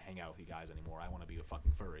 I don't want to hang out with you guys anymore. I want to be with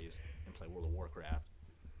fucking furries and play World of Warcraft."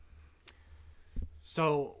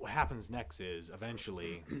 So what happens next is,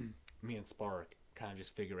 eventually, me and Spark kind of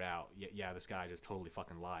just figure out, yeah, this guy just totally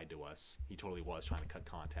fucking lied to us. He totally was trying to cut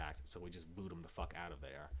contact, so we just boot him the fuck out of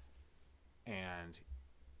there. And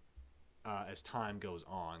as time goes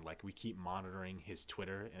on, like, we keep monitoring his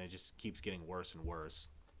Twitter, and it just keeps getting worse and worse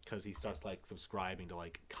because he starts like subscribing to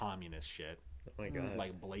like communist shit, Oh my god.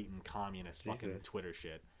 like blatant communist fucking Jesus. Twitter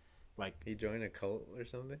shit. Like, He joined a cult or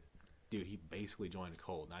something? dude, he basically joined a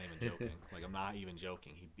cult. Not even joking. Like, I'm not even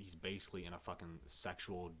joking. He's basically in a fucking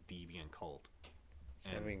sexual deviant cult.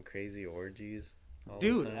 Just having crazy orgies all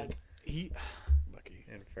Dude, the time. like, he Lucky.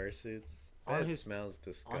 And fursuits. On That his- smells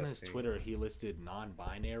disgusting. on his Twitter he listed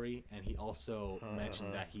non-binary, and he also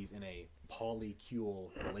mentioned that he's in a polycule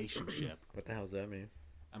relationship. What the hell does that mean?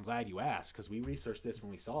 I'm glad you asked because we researched this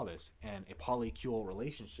when we saw this, and a polycule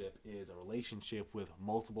relationship is a relationship with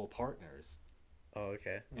multiple partners. Oh,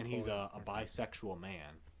 okay. And he's a bisexual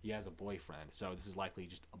man. He has a boyfriend, so this is likely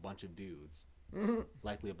just a bunch of dudes.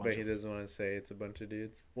 Likely a bunch But he of. doesn't want to say it's a bunch of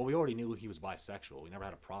dudes. Well, we already knew he was bisexual. We never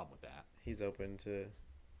had a problem with that. He's open to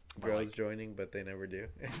But, girls like- joining, but they never do.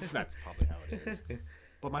 That's probably how it is.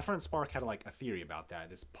 But my friend Spark had like a theory about that,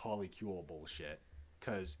 this polycule bullshit.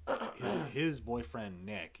 Because his boyfriend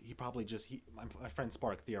Nick, he probably just my friend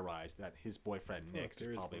Spark theorized that his boyfriend Nick there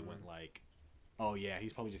just is probably one. went like, oh yeah,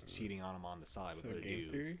 he's probably just cheating on him on the side So with other game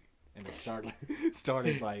dudes, theory? and it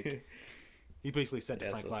started like, he basically said to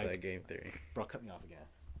That's Frank what's like, that game theory. bro, cut me off again.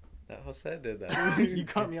 That Jose did that. You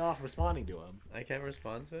cut me off responding to him, I can't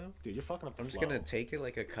respond to him. dude. You're fucking up the I'm just flow. gonna take it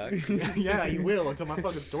like a cuck. Yeah, you will until my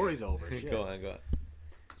fucking story's over. Shit. Go on.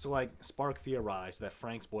 So like Spark theorized that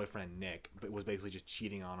Frank's boyfriend Nick was basically just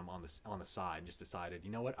cheating on him on the side, and just decided, you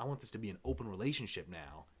know what, I want this to be an open relationship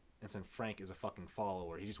now. And since Frank is a fucking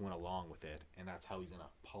follower, he just went along with it, and that's how he's in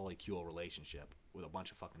a polycule relationship with a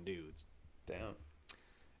bunch of fucking dudes. Damn.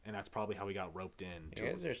 And that's probably how he got roped in. You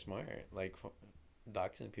guys are smart. Like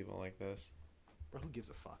doxing people like this. Bro, who gives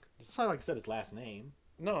a fuck? It's not like I said his last name.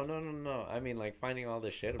 No. I mean, like finding all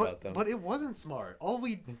this shit about them. But it wasn't smart. All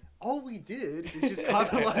we did is just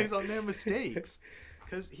capitalize on their mistakes,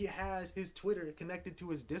 because he has his Twitter connected to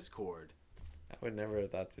his Discord. I would never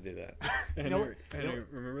have thought to do that. Henry, know what- Henry,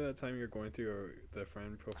 remember that time you were going through the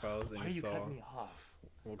friend profiles and Why are you you saw? cutting me off?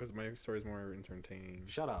 Well, because my story's more entertaining.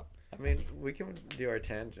 Shut up. I mean, we can do our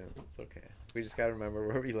tangents. It's okay. We just gotta remember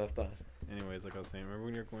where we left off. Anyways, like I was saying, remember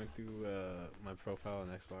when you were going through my profile on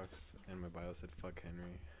Xbox and my bio said "fuck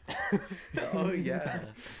Henry." Oh yeah,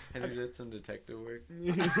 Henry did some detective work.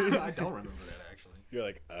 I don't remember that actually. You're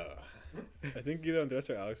like, I think either Andres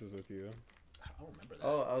or Alex was with you. I don't remember that.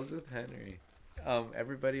 Oh, I was with Henry.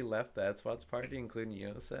 Everybody left the Spots party, including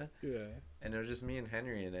Yosa, Yeah. and it was just me and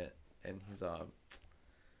Henry in it. And he's all,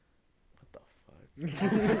 "What the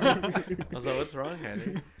fuck?" I was like, "What's wrong,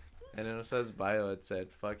 Henry?" And then it says bio. It said,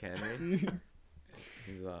 "Fuck Henry."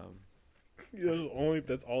 He's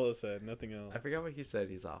That's all it said. Nothing else. I forgot what he said.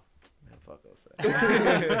 He's off. Man, fuck Osa.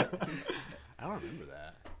 I don't remember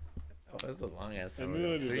that. Oh, it was a long ass I time knew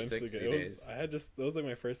ago. it eventually. 360 It was, days. I had just that was like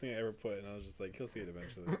my first thing I ever put, and I was just like, he'll see it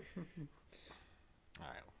eventually. All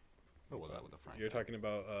right. What was that with the Frank? You're talking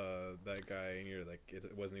about that guy, and you're like,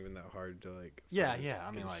 it wasn't even that hard to like. Yeah, find yeah.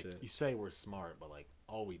 I mean, good like, shit. you say we're smart, but like,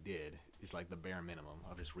 all we did is like the bare minimum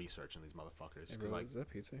of just researching these motherfuckers. Hey, Because bro, like, is that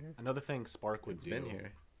pizza here? another thing Spark would It's do. been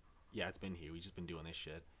here. Yeah, it's been here. We just been doing this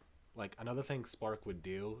shit. Like, another thing Spark would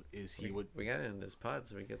do is he would. We got it in this pod,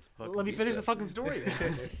 so we get some fucking. Let me finish pizza. the fucking story. Then.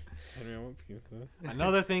 Henry, I want pizza.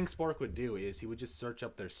 Another thing Spark would do is he would just search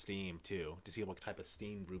up their Steam too to see what type of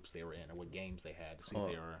Steam groups they were in or what games they had to see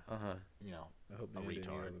if they were, Uh-huh. you know. I hope A they didn't eat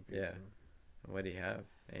all retard. the pizza. Yeah. What do you have?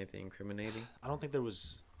 Anything incriminating? I don't think there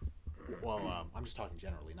was. Well, I'm just talking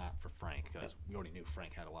generally, not for Frank, because we already knew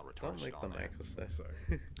Frank had a lot of retarded Don't shit make the on there. Michael say.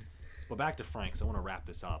 Sorry. But back to Frank, so I want to wrap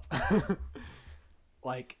this up.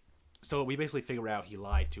 Like, so we basically figure out he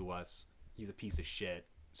lied to us. He's a piece of shit,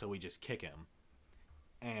 so we just kick him.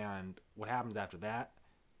 And what happens after that?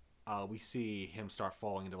 We see him start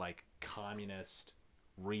falling into like communist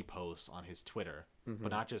reposts on his Twitter, Mm-hmm.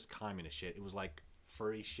 but not just communist shit. It was like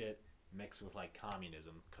furry shit mixed with like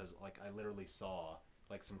communism, because like I literally saw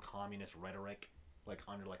like some communist rhetoric like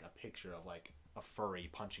under like a picture of like a furry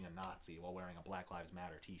punching a Nazi while wearing a Black Lives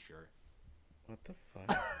Matter T-shirt. What the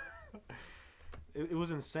fuck? It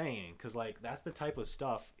was insane, because like that's the type of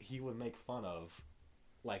stuff he would make fun of,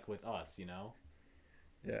 like with us, you know.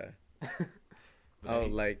 Yeah. But Oh, then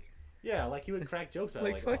he- like yeah, like he would crack jokes about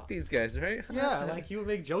it, fuck oh, these guys, right? yeah, like he would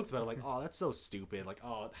make jokes about it, like, oh, that's so stupid, like,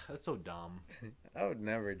 oh, that's so dumb. I would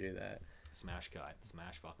never do that. Smash cut,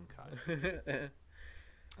 smash fucking cut.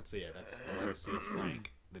 And so yeah, that's the legacy of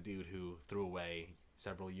Frank, the dude who threw away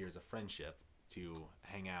several years of friendship to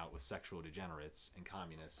hang out with sexual degenerates and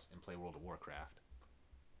communists and play World of Warcraft.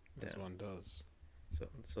 This Damn. one does.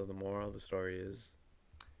 So the moral of the story is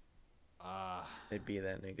Uh, it'd be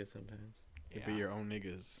that nigga sometimes. It'd yeah, be your own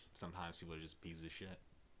niggas, sometimes people are just pieces of shit.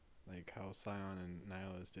 like how Scion and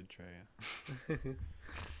Nihilus did Trey.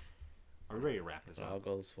 Are we ready to wrap this It all up?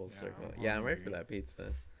 goes full Yeah, circle. I'm Yeah, I'm ready for hungry. that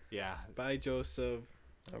pizza. Yeah. Bye, Joseph.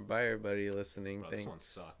 Or bye, everybody listening. Bro, this one Thanks.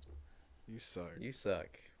 sucked. You suck. You suck.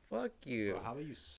 Fuck you. Bro, how about you